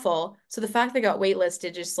was awful. So the fact that I got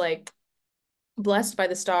waitlisted, just like blessed by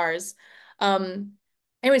the stars. Um,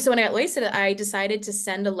 anyway, so when I got wasted, I decided to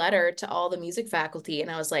send a letter to all the music faculty, and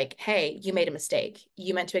I was like, "Hey, you made a mistake.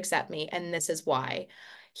 You meant to accept me, and this is why.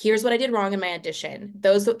 Here's what I did wrong in my audition.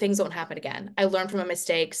 Those things don't happen again. I learned from my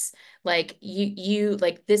mistakes. Like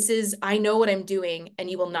like this is, I know what I'm doing, and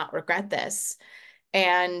you will not regret this."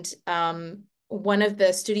 And one of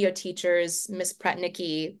the studio teachers, Miss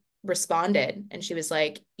Pratnicki, responded and she was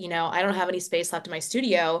like, I don't have any space left in my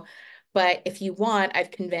studio, but if you want,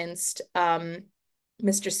 I've convinced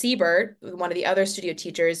Mr. Siebert, one of the other studio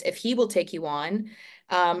teachers, if he will take you on.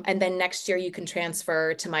 And then next year you can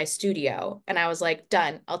transfer to my studio. And I was like,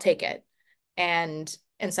 done, I'll take it. And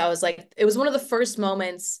so I was like, it was one of the first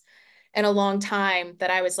moments in a long time that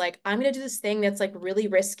I was like, I'm gonna do this thing that's like really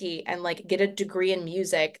risky and like get a degree in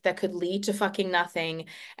music that could lead to fucking nothing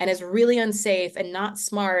and is really unsafe and not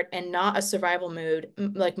smart and not a survival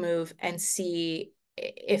move and see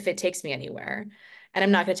if it takes me anywhere. And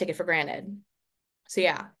I'm not gonna take it for granted. So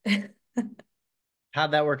yeah.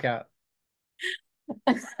 How'd that work out?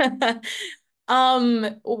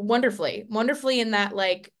 Wonderfully. Wonderfully in that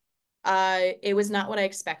like it was not what I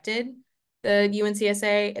expected. The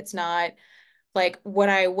UNCSA, it's not like when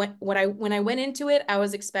I went into it, I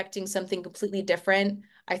was expecting something completely different.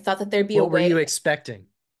 I thought that there'd be a What were way. you expecting?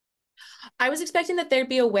 I was expecting that there'd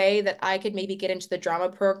be a way that I could maybe get into the drama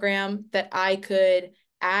program, that I could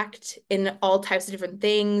act in all types of different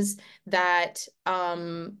things, that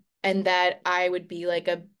and that I would be like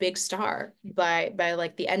a big star by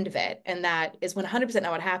like the end of it. And that is 100%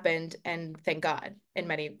 not what happened, and thank God in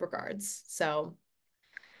many regards. So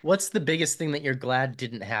What's the biggest thing that you're glad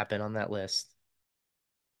didn't happen on that list?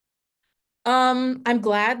 I'm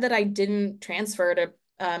glad that I didn't transfer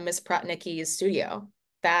to Miss Protnicki's studio.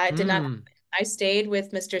 That did not happen. Hmm. I stayed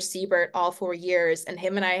with Mr. Siebert all 4 years, and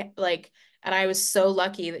him and I like, and I was so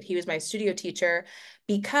lucky that he was my studio teacher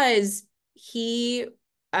because he,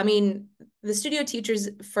 I mean, the studio teachers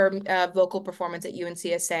for vocal performance at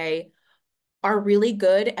UNCSA are really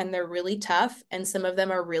good and they're really tough, and some of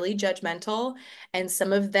them are really judgmental, and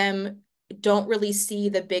some of them don't really see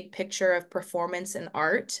the big picture of performance and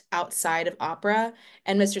art outside of opera.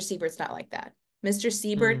 And Mr. Siebert's not like that. Mr.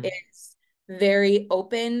 Siebert Hmm. is very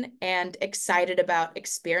open and excited about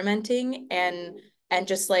experimenting and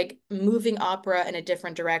just like moving opera in a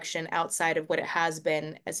different direction outside of what it has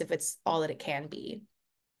been, as if it's all that it can be.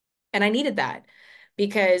 And I needed that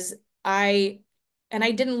because I and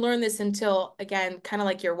I didn't learn this until, again, kind of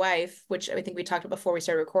like your wife, which I think we talked about before we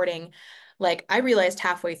started recording. Like, I realized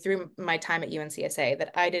halfway through my time at UNCSA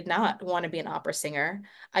that I did not want to be an opera singer.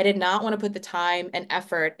 I did not want to put the time and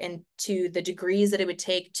effort into the degrees that it would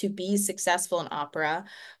take to be successful in opera.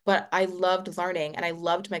 But I loved learning and I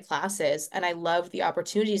loved my classes and I loved the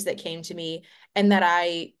opportunities that came to me and that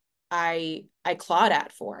I clawed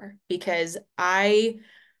at for because I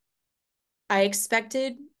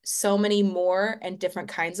expected so many more and different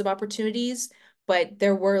kinds of opportunities, but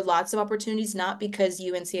there were lots of opportunities, not because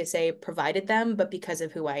UNCSA provided them, but because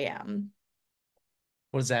of who I am.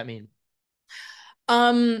 What does that mean?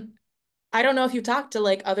 Um, I don't know if you talked to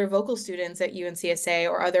like other vocal students at UNCSA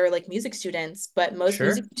or other like music students, but most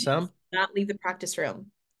music Sure, students some. do not leave the practice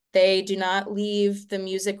room. They do not leave the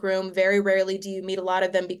music room. Very rarely do you meet a lot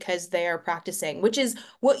of them because they are practicing, which is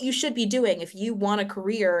what you should be doing if you want a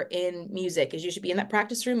career in music, is you should be in that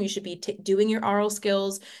practice room. You should be doing your oral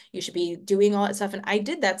skills. You should be doing all that stuff. And I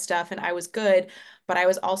did that stuff and I was good, but I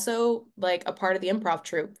was also like a part of the improv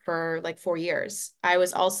troupe for like 4 years. I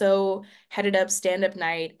was also headed up stand-up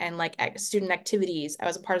night and like student activities. I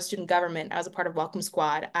was a part of student government. I was a part of Welcome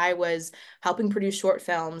Squad. I was helping produce short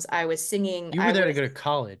films. I was singing. You were I there to go was to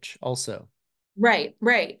college also. right,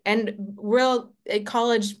 right. And real at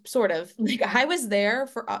college, sort of. Like I was there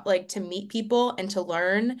for like to meet people and to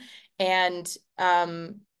learn and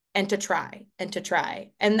um and to try and to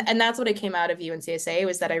try. And that's what I came out of UNCSA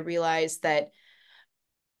was that I realized that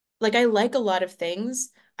like I like a lot of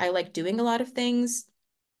things. I like doing a lot of things.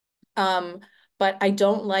 Um, but I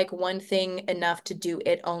don't like one thing enough to do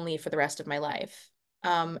it only for the rest of my life.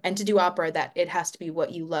 And to do opera, that it has to be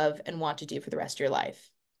what you love and want to do for the rest of your life.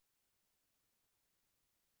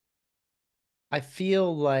 I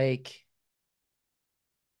feel like,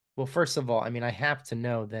 well, first of all, I mean, I have to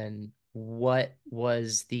know then what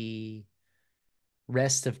was the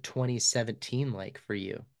rest of 2017 like for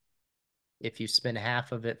you? If you spend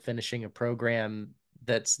half of it finishing a program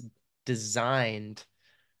that's designed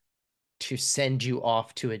to send you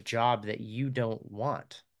off to a job that you don't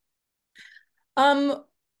want. Um,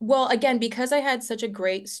 well, again, because I had such a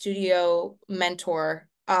great studio mentor,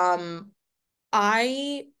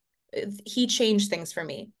 I he changed things for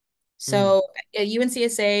me. Mm. So at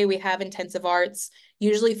UNCSA, we have intensive arts.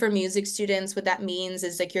 Usually for music students, what that means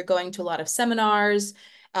is like you're going to a lot of seminars.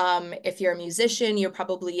 If you're a musician, you're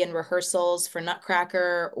probably in rehearsals for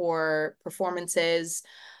Nutcracker or performances.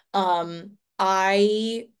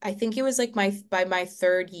 I think it was like my by my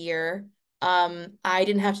third year, I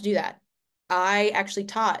didn't have to do that. I actually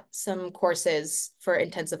taught some courses for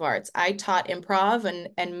intensive arts. I taught improv,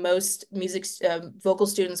 and most music vocal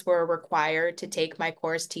students were required to take my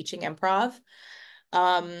course teaching improv.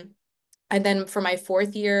 Um, and then for my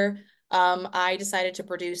fourth year, I decided to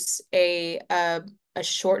produce a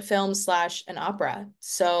short film slash an opera.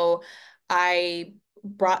 So I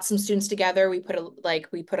brought some students together. We put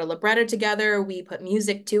a libretto together. We put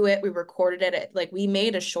music to it. We recorded it. Like we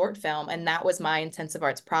made a short film, and that was my intensive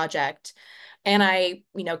arts project. And I,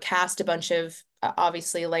 cast a bunch of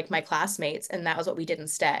obviously like my classmates, and that was what we did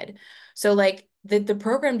instead. So like the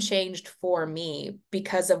program changed for me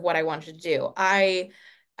because of what I wanted to do. I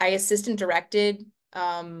assistant directed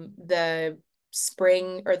the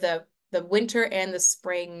spring or the winter and the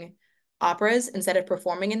spring operas instead of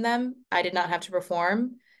performing in them. I did not have to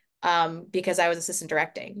perform because I was assistant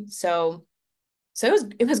directing. So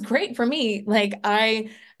it was great for me. Like I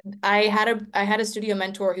had a studio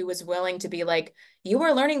mentor who was willing to be like, you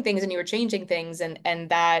were learning things and you were changing things and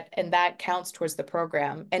that counts towards the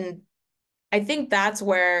program. And I think that's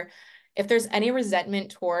where, if there's any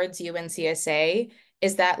resentment towards UNCSA,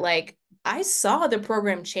 is that like I saw the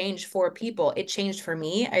program change for people. It changed for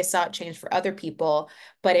me. I saw it change for other people,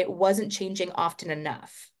 but it wasn't changing often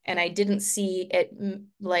enough. And I didn't see it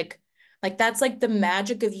like that's like the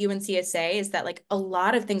magic of UNCSA is that like a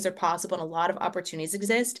lot of things are possible and a lot of opportunities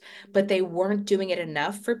exist, but they weren't doing it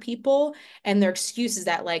enough for people. And their excuse is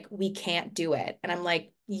that like we can't do it. And I'm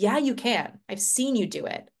like, yeah, you can. I've seen you do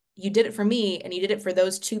it. You did it for me and you did it for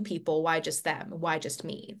those two people. Why just them? Why just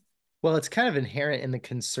me? Well, it's kind of inherent in the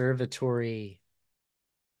conservatory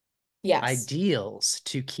Yes, ideals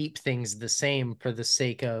to keep things the same for the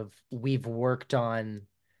sake of we've worked on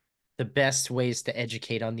the best ways to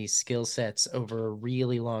educate on these skill sets over a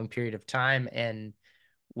really long period of time. And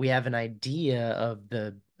we have an idea of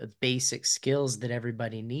the basic skills that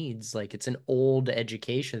everybody needs. Like it's an old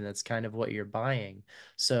education. That's kind of what you're buying.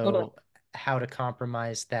 totally. So how to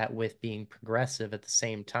compromise that with being progressive at the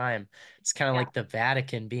same time. It's kind of Yeah. like the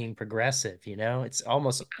Vatican being progressive, you know? It's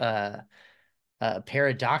almost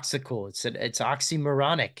paradoxical. It's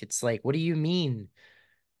oxymoronic. It's like, what do you mean?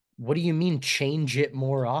 What do you mean change it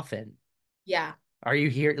more often? Yeah. Are you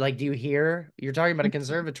here? Like, do you hear? You're talking about a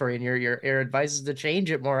conservatory, and your advice is to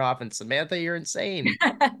change it more often. Samantha, you're insane.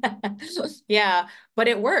 Yeah, but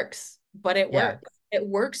it works. But it Yeah. works. It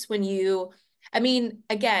works when you, I mean,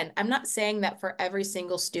 again, I'm not saying that for every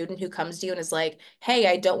single student who comes to you and is like, "Hey,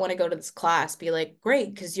 I don't want to go to this class." Be like,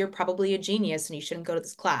 "Great, because you're probably a genius and you shouldn't go to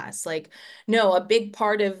this class." Like, no, a big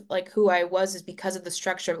part of like who I was is because of the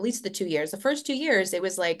structure, at least the 2 years. The first 2 years, it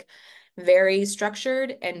was like very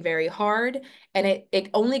structured and very hard, and it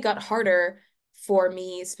only got harder for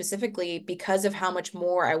me specifically because of how much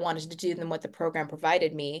more I wanted to do than what the program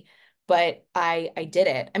provided me. But I did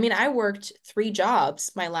it. I mean, I worked 3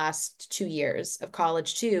 jobs my last 2 years of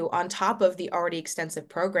college too, on top of the already extensive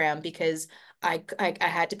program because I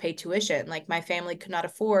had to pay tuition. Like my family could not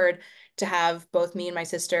afford to have both me and my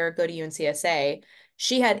sister go to UNCSA.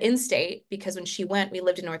 She had in-state because when she went, we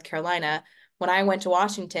lived in North Carolina. When I went to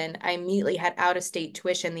Washington, I immediately had out-of-state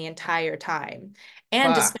tuition the entire time.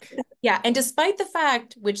 And despite Fuck. yeah, and despite the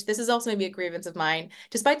fact, which this is also maybe a grievance of mine,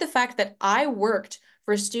 despite the fact that I worked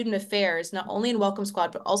for student affairs, not only in Welcome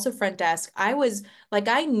Squad, but also front desk, I was like,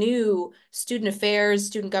 I knew student affairs,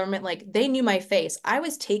 student government, like they knew my face. I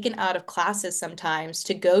was taken out of classes sometimes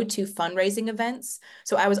to go to fundraising events.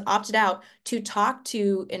 So I was opted out to talk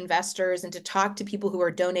to investors and to talk to people who are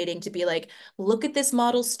donating to be like, look at this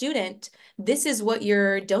model student. This is what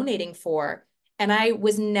you're donating for. And I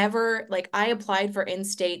was never like, I applied for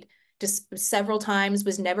in-state just several times,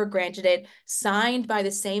 was never granted it, signed by the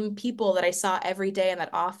same people that I saw every day in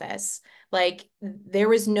that office. Like there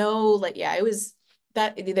was no like, yeah, it was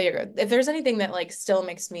that there you go. If there's anything that like still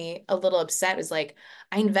makes me a little upset is like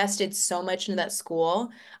I invested so much into that school.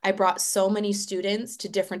 I brought so many students to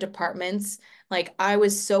different departments. Like I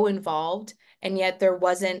was so involved, and yet there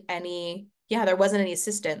wasn't any, yeah, there wasn't any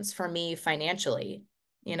assistance for me financially,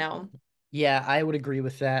 you know? Yeah, I would agree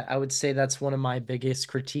with that. I would say that's one of my biggest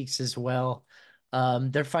critiques as well.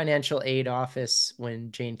 Their financial aid office,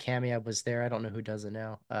 when Jane Camia was there, I don't know who does it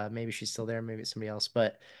now. Maybe she's still there, maybe it's somebody else,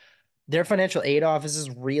 but their financial aid office is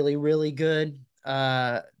really, really good.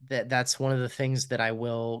 That's one of the things that I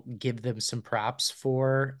will give them some props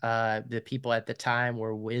for. The people at the time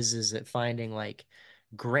were whizzes at finding like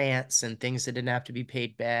grants and things that didn't have to be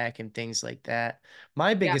paid back and things like that.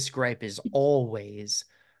 My Yeah. biggest gripe is always,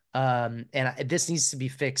 this needs to be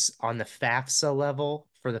fixed on the FAFSA level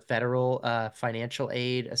for the federal financial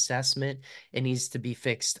aid assessment. It needs to be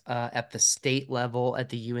fixed at the state level, at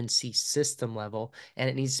the UNC system level, and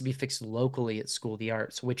it needs to be fixed locally at School of the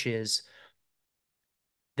Arts, which is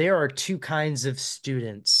there are two kinds of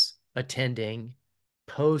students attending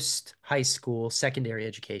post high school secondary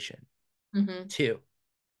education. Hmm. Two,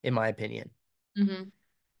 in my opinion. Hmm.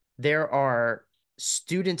 There are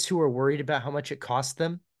students who are worried about how much it costs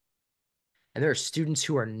them, and there are students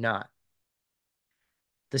who are not.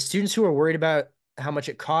 The students who are worried about how much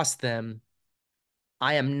it costs them,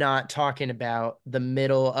 I am not talking about the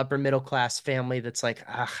upper middle class family that's like,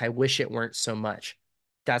 ah, I wish it weren't so much.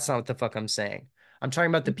 That's not what the fuck I'm saying. I'm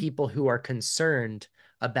talking about the people who are concerned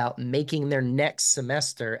about making their next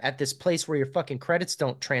semester at this place where your fucking credits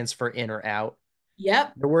don't transfer in or out.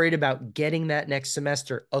 Yep. They're worried about getting that next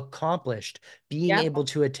semester accomplished, being Yep. able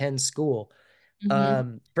to attend school.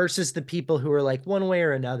 Hmm. Versus the people who are like, one way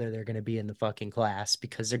or another, they're going to be in the fucking class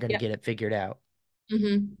because they're going to Yep. get it figured out.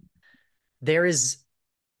 Hmm. There is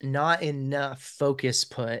not enough focus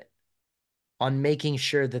put on making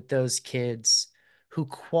sure that those kids who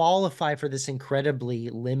qualify for this incredibly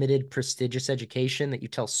limited, prestigious education that you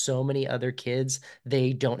tell so many other kids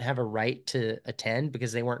they don't have a right to attend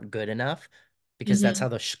because they weren't good enough, because that's Hmm. how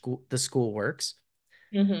the school works.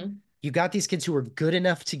 Hmm. You got these kids who are good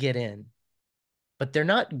enough to get in, but they're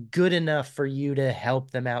not good enough for you to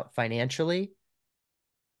help them out financially.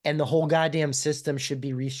 And the whole goddamn system should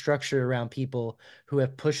be restructured around people who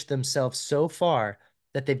have pushed themselves so far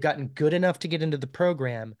that they've gotten good enough to get into the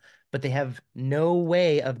program, but they have no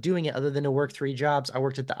way of doing it other than to work 3 jobs. I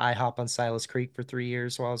worked at the IHOP on Silas Creek for 3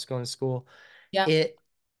 years while I was going to school. Yep. It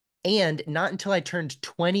and not until I turned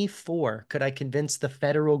 24 could I convince the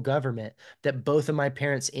federal government that both of my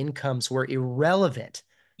parents' incomes were irrelevant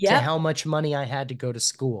to Yep. how much money I had to go to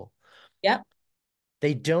school. Yep.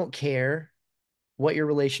 They don't care what your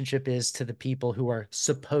relationship is to the people who are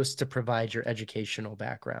supposed to provide your educational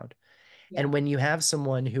background. And Yep. when you have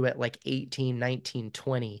someone who at like 18, 19,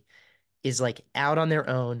 20 is like out on their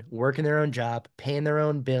own, working their own job, paying their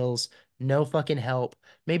own bills, No fucking help.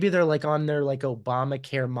 Maybe they're like on their like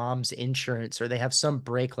Obamacare mom's insurance or they have some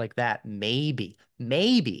break like that. Maybe.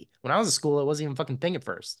 Maybe. When I was in school, it wasn't even a fucking thing at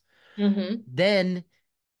first. Mm-hmm. Then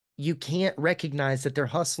you can't recognize that they're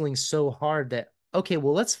hustling so hard that, okay,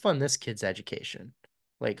 well, let's fund this kid's education.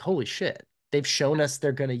 Like, holy shit. They've shown us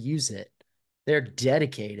they're going to use it. They're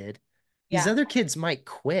dedicated. These Yeah. other kids might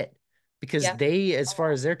quit because Yeah. they, as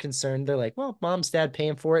far as they're concerned, they're like, well, mom's dad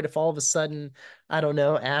paying for it. If all of a sudden, I don't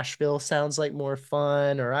know, Asheville sounds like more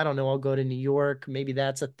fun, or I don't know, I'll go to New York. Maybe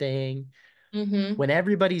that's a thing. Mm-hmm.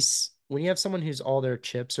 When you have someone who's all their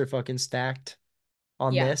chips are fucking stacked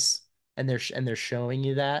on Yeah. this and they're showing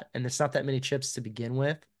you that and it's not that many chips to begin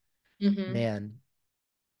with, Mm-hmm. man,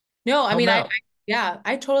 No, I help mean, 'em I out. yeah,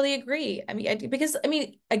 I totally agree. I mean, because I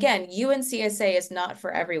mean, again, UNCSA is not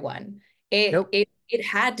for everyone. Nope. It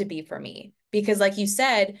had to be for me because, like you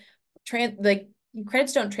said, like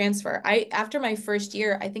credits don't transfer. I after my first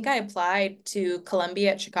year, I think I applied to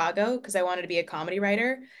Columbia at Chicago because I wanted to be a comedy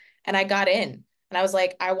writer, and I got in. And I was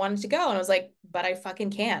like, I wanted to go, and I was like, but I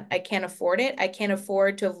fucking can't. I can't afford it. I can't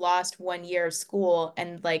afford to have lost 1 year of school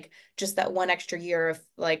and like just that one extra year of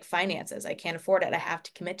like finances. I can't afford it. I have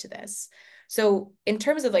to commit to this. So in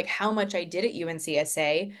terms of like how much I did at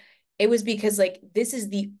UNCSA, it was because like this is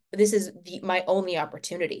the my only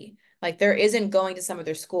opportunity. Like there isn't going to some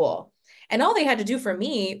other school. And all they had to do for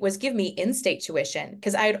me was give me in-state tuition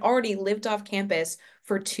because I had already lived off campus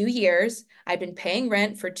for 2 years. I'd been paying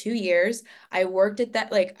rent for 2 years. I worked at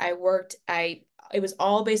that, like I worked, I it was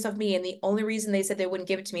all based off me. And the only reason they said they wouldn't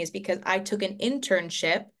give it to me is because I took an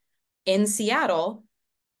internship in Seattle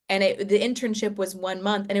and the internship was 1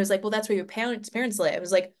 month and it was like, well, that's where your parents live. It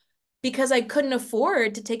was like, because I couldn't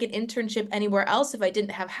afford to take an internship anywhere else if I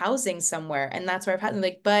didn't have housing somewhere. And that's where I've had them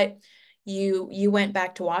like, but you went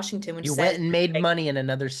back to Washington, which You went says and made like money in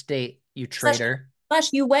another state, you slash traitor, slash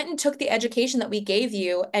you went and took the education that we gave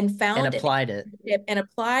you and and found an applied it. internship and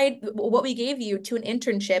applied what we gave you to an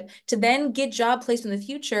internship to then get job placement in the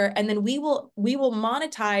future, and then we will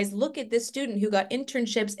monetize. Look at this student who got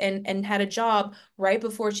internships and had a job right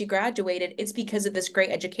before she graduated. It's because of this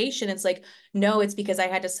great education. It's like, no, it's because I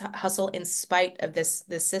had to hustle in spite of this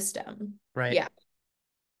system. Right. Yeah.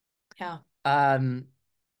 Yeah. um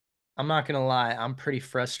I'm not gonna lie, I'm pretty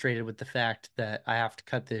frustrated with the fact that I have to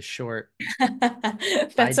cut this short. I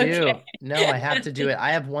That's okay. do. No, I have to do it.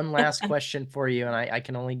 I have one last question for you, and I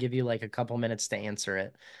can only give you like a couple minutes to answer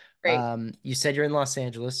it. Great. You said you're in Los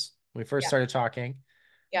Angeles when we first Yeah. started talking.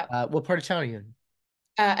 Yeah. What part of town are you in?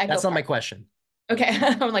 Echo That's not my Park. question. Okay.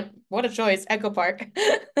 I'm like, what a choice. Echo Park.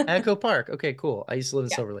 Echo Park. Okay, cool. I used to live in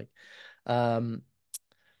Yeah. Silver Lake. Um,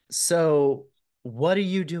 so what are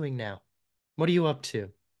you doing now? What are you up to?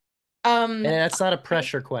 Um, And that's not a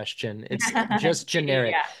pressure question. It's just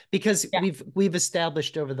generic yeah, because yeah. we've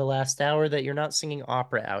established over the last hour that you're not singing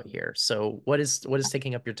opera out here. So what is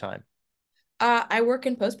taking up your time? I work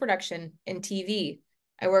in post-production in TV.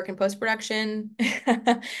 I work in post-production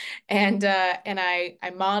and I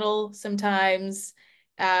model sometimes.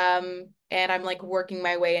 And I'm like working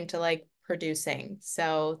my way into like producing.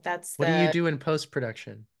 So that's What do you the do in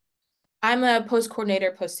post-production? I'm a post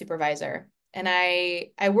coordinator, post supervisor. And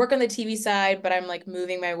I work on the TV side, but I'm like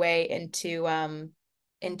moving my way into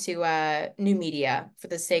new media for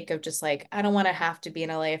the sake of just like I don't want to have to be in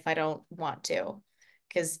LA if I don't want to.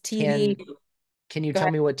 Because TV, Can can you go tell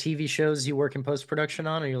ahead. me what TV shows you work in post-production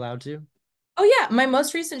on? Are you allowed to? Oh yeah, my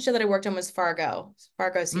most recent show that I worked on was Fargo.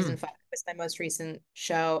 Fargo season Hmm, 5 was my most recent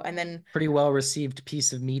show. And then pretty well received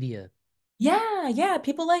piece of media. yeah, yeah,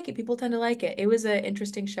 people like it. People tend to like it. It was an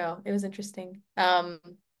interesting show. It was interesting.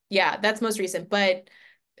 Yeah, that's most recent. But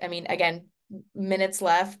I mean, again, minutes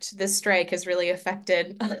left. This strike has really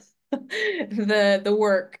affected the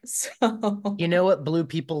work. You So know what blew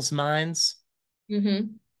people's minds?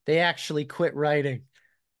 hmm They actually quit writing.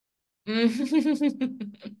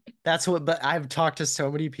 That's what, but I've talked to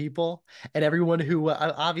so many people and everyone who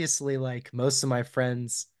obviously like most of my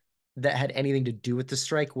friends that had anything to do with the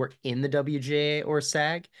strike were in the WGA or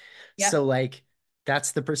SAG. Yep, So like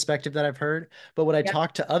that's the perspective that I've heard. But when I yep.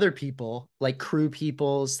 talk to other people, like crew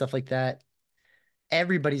people, stuff like that,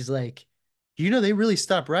 everybody's like, they really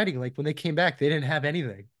stopped writing. Like when they came back, they didn't have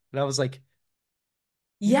anything. And I was like,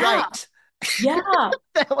 Yeah, right. yeah,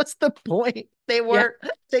 That was the point. They yeah, weren't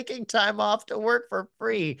taking time off to work for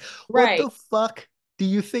free. What right. the fuck do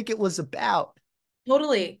you think it was about?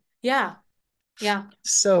 Totally. Yeah, yeah,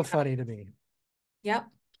 So funny to me. yep.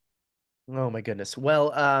 Oh my goodness.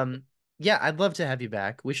 Well, yeah, I'd love to have you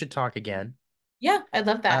back. We should talk again. Yeah, I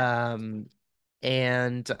love that. Um,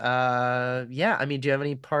 and yeah, I mean, do you have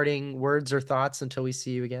any parting words or thoughts until we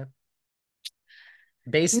see you again?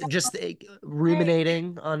 No, Just I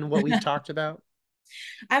ruminating on what we've talked about.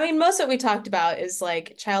 I mean, most of what we talked about is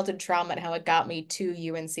like childhood trauma and how it got me to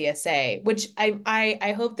UNCSA, which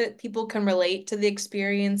I hope that people can relate to the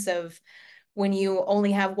experience of when you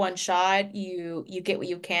only have one shot, you get what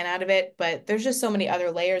you can out of it, but there's just so many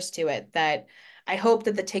other layers to it that I hope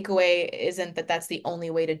that the takeaway isn't that that's the only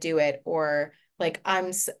way to do it or like I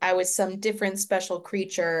was some different special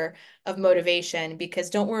creature of motivation because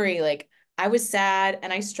don't worry, like I was sad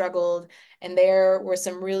and I struggled and there were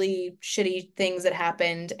some really shitty things that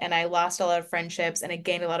happened and I lost a lot of friendships and I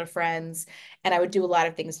gained a lot of friends and I would do a lot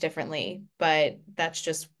of things differently, but that's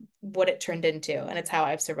just what it turned into and it's how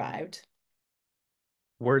I've survived.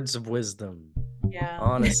 Words of wisdom. Yeah.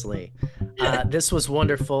 Honestly. This was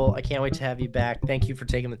wonderful. I can't wait to have you back. Thank you for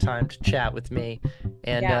taking the time to chat with me,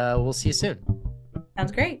 and Yeah. we'll see you soon.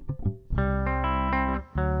 Sounds great.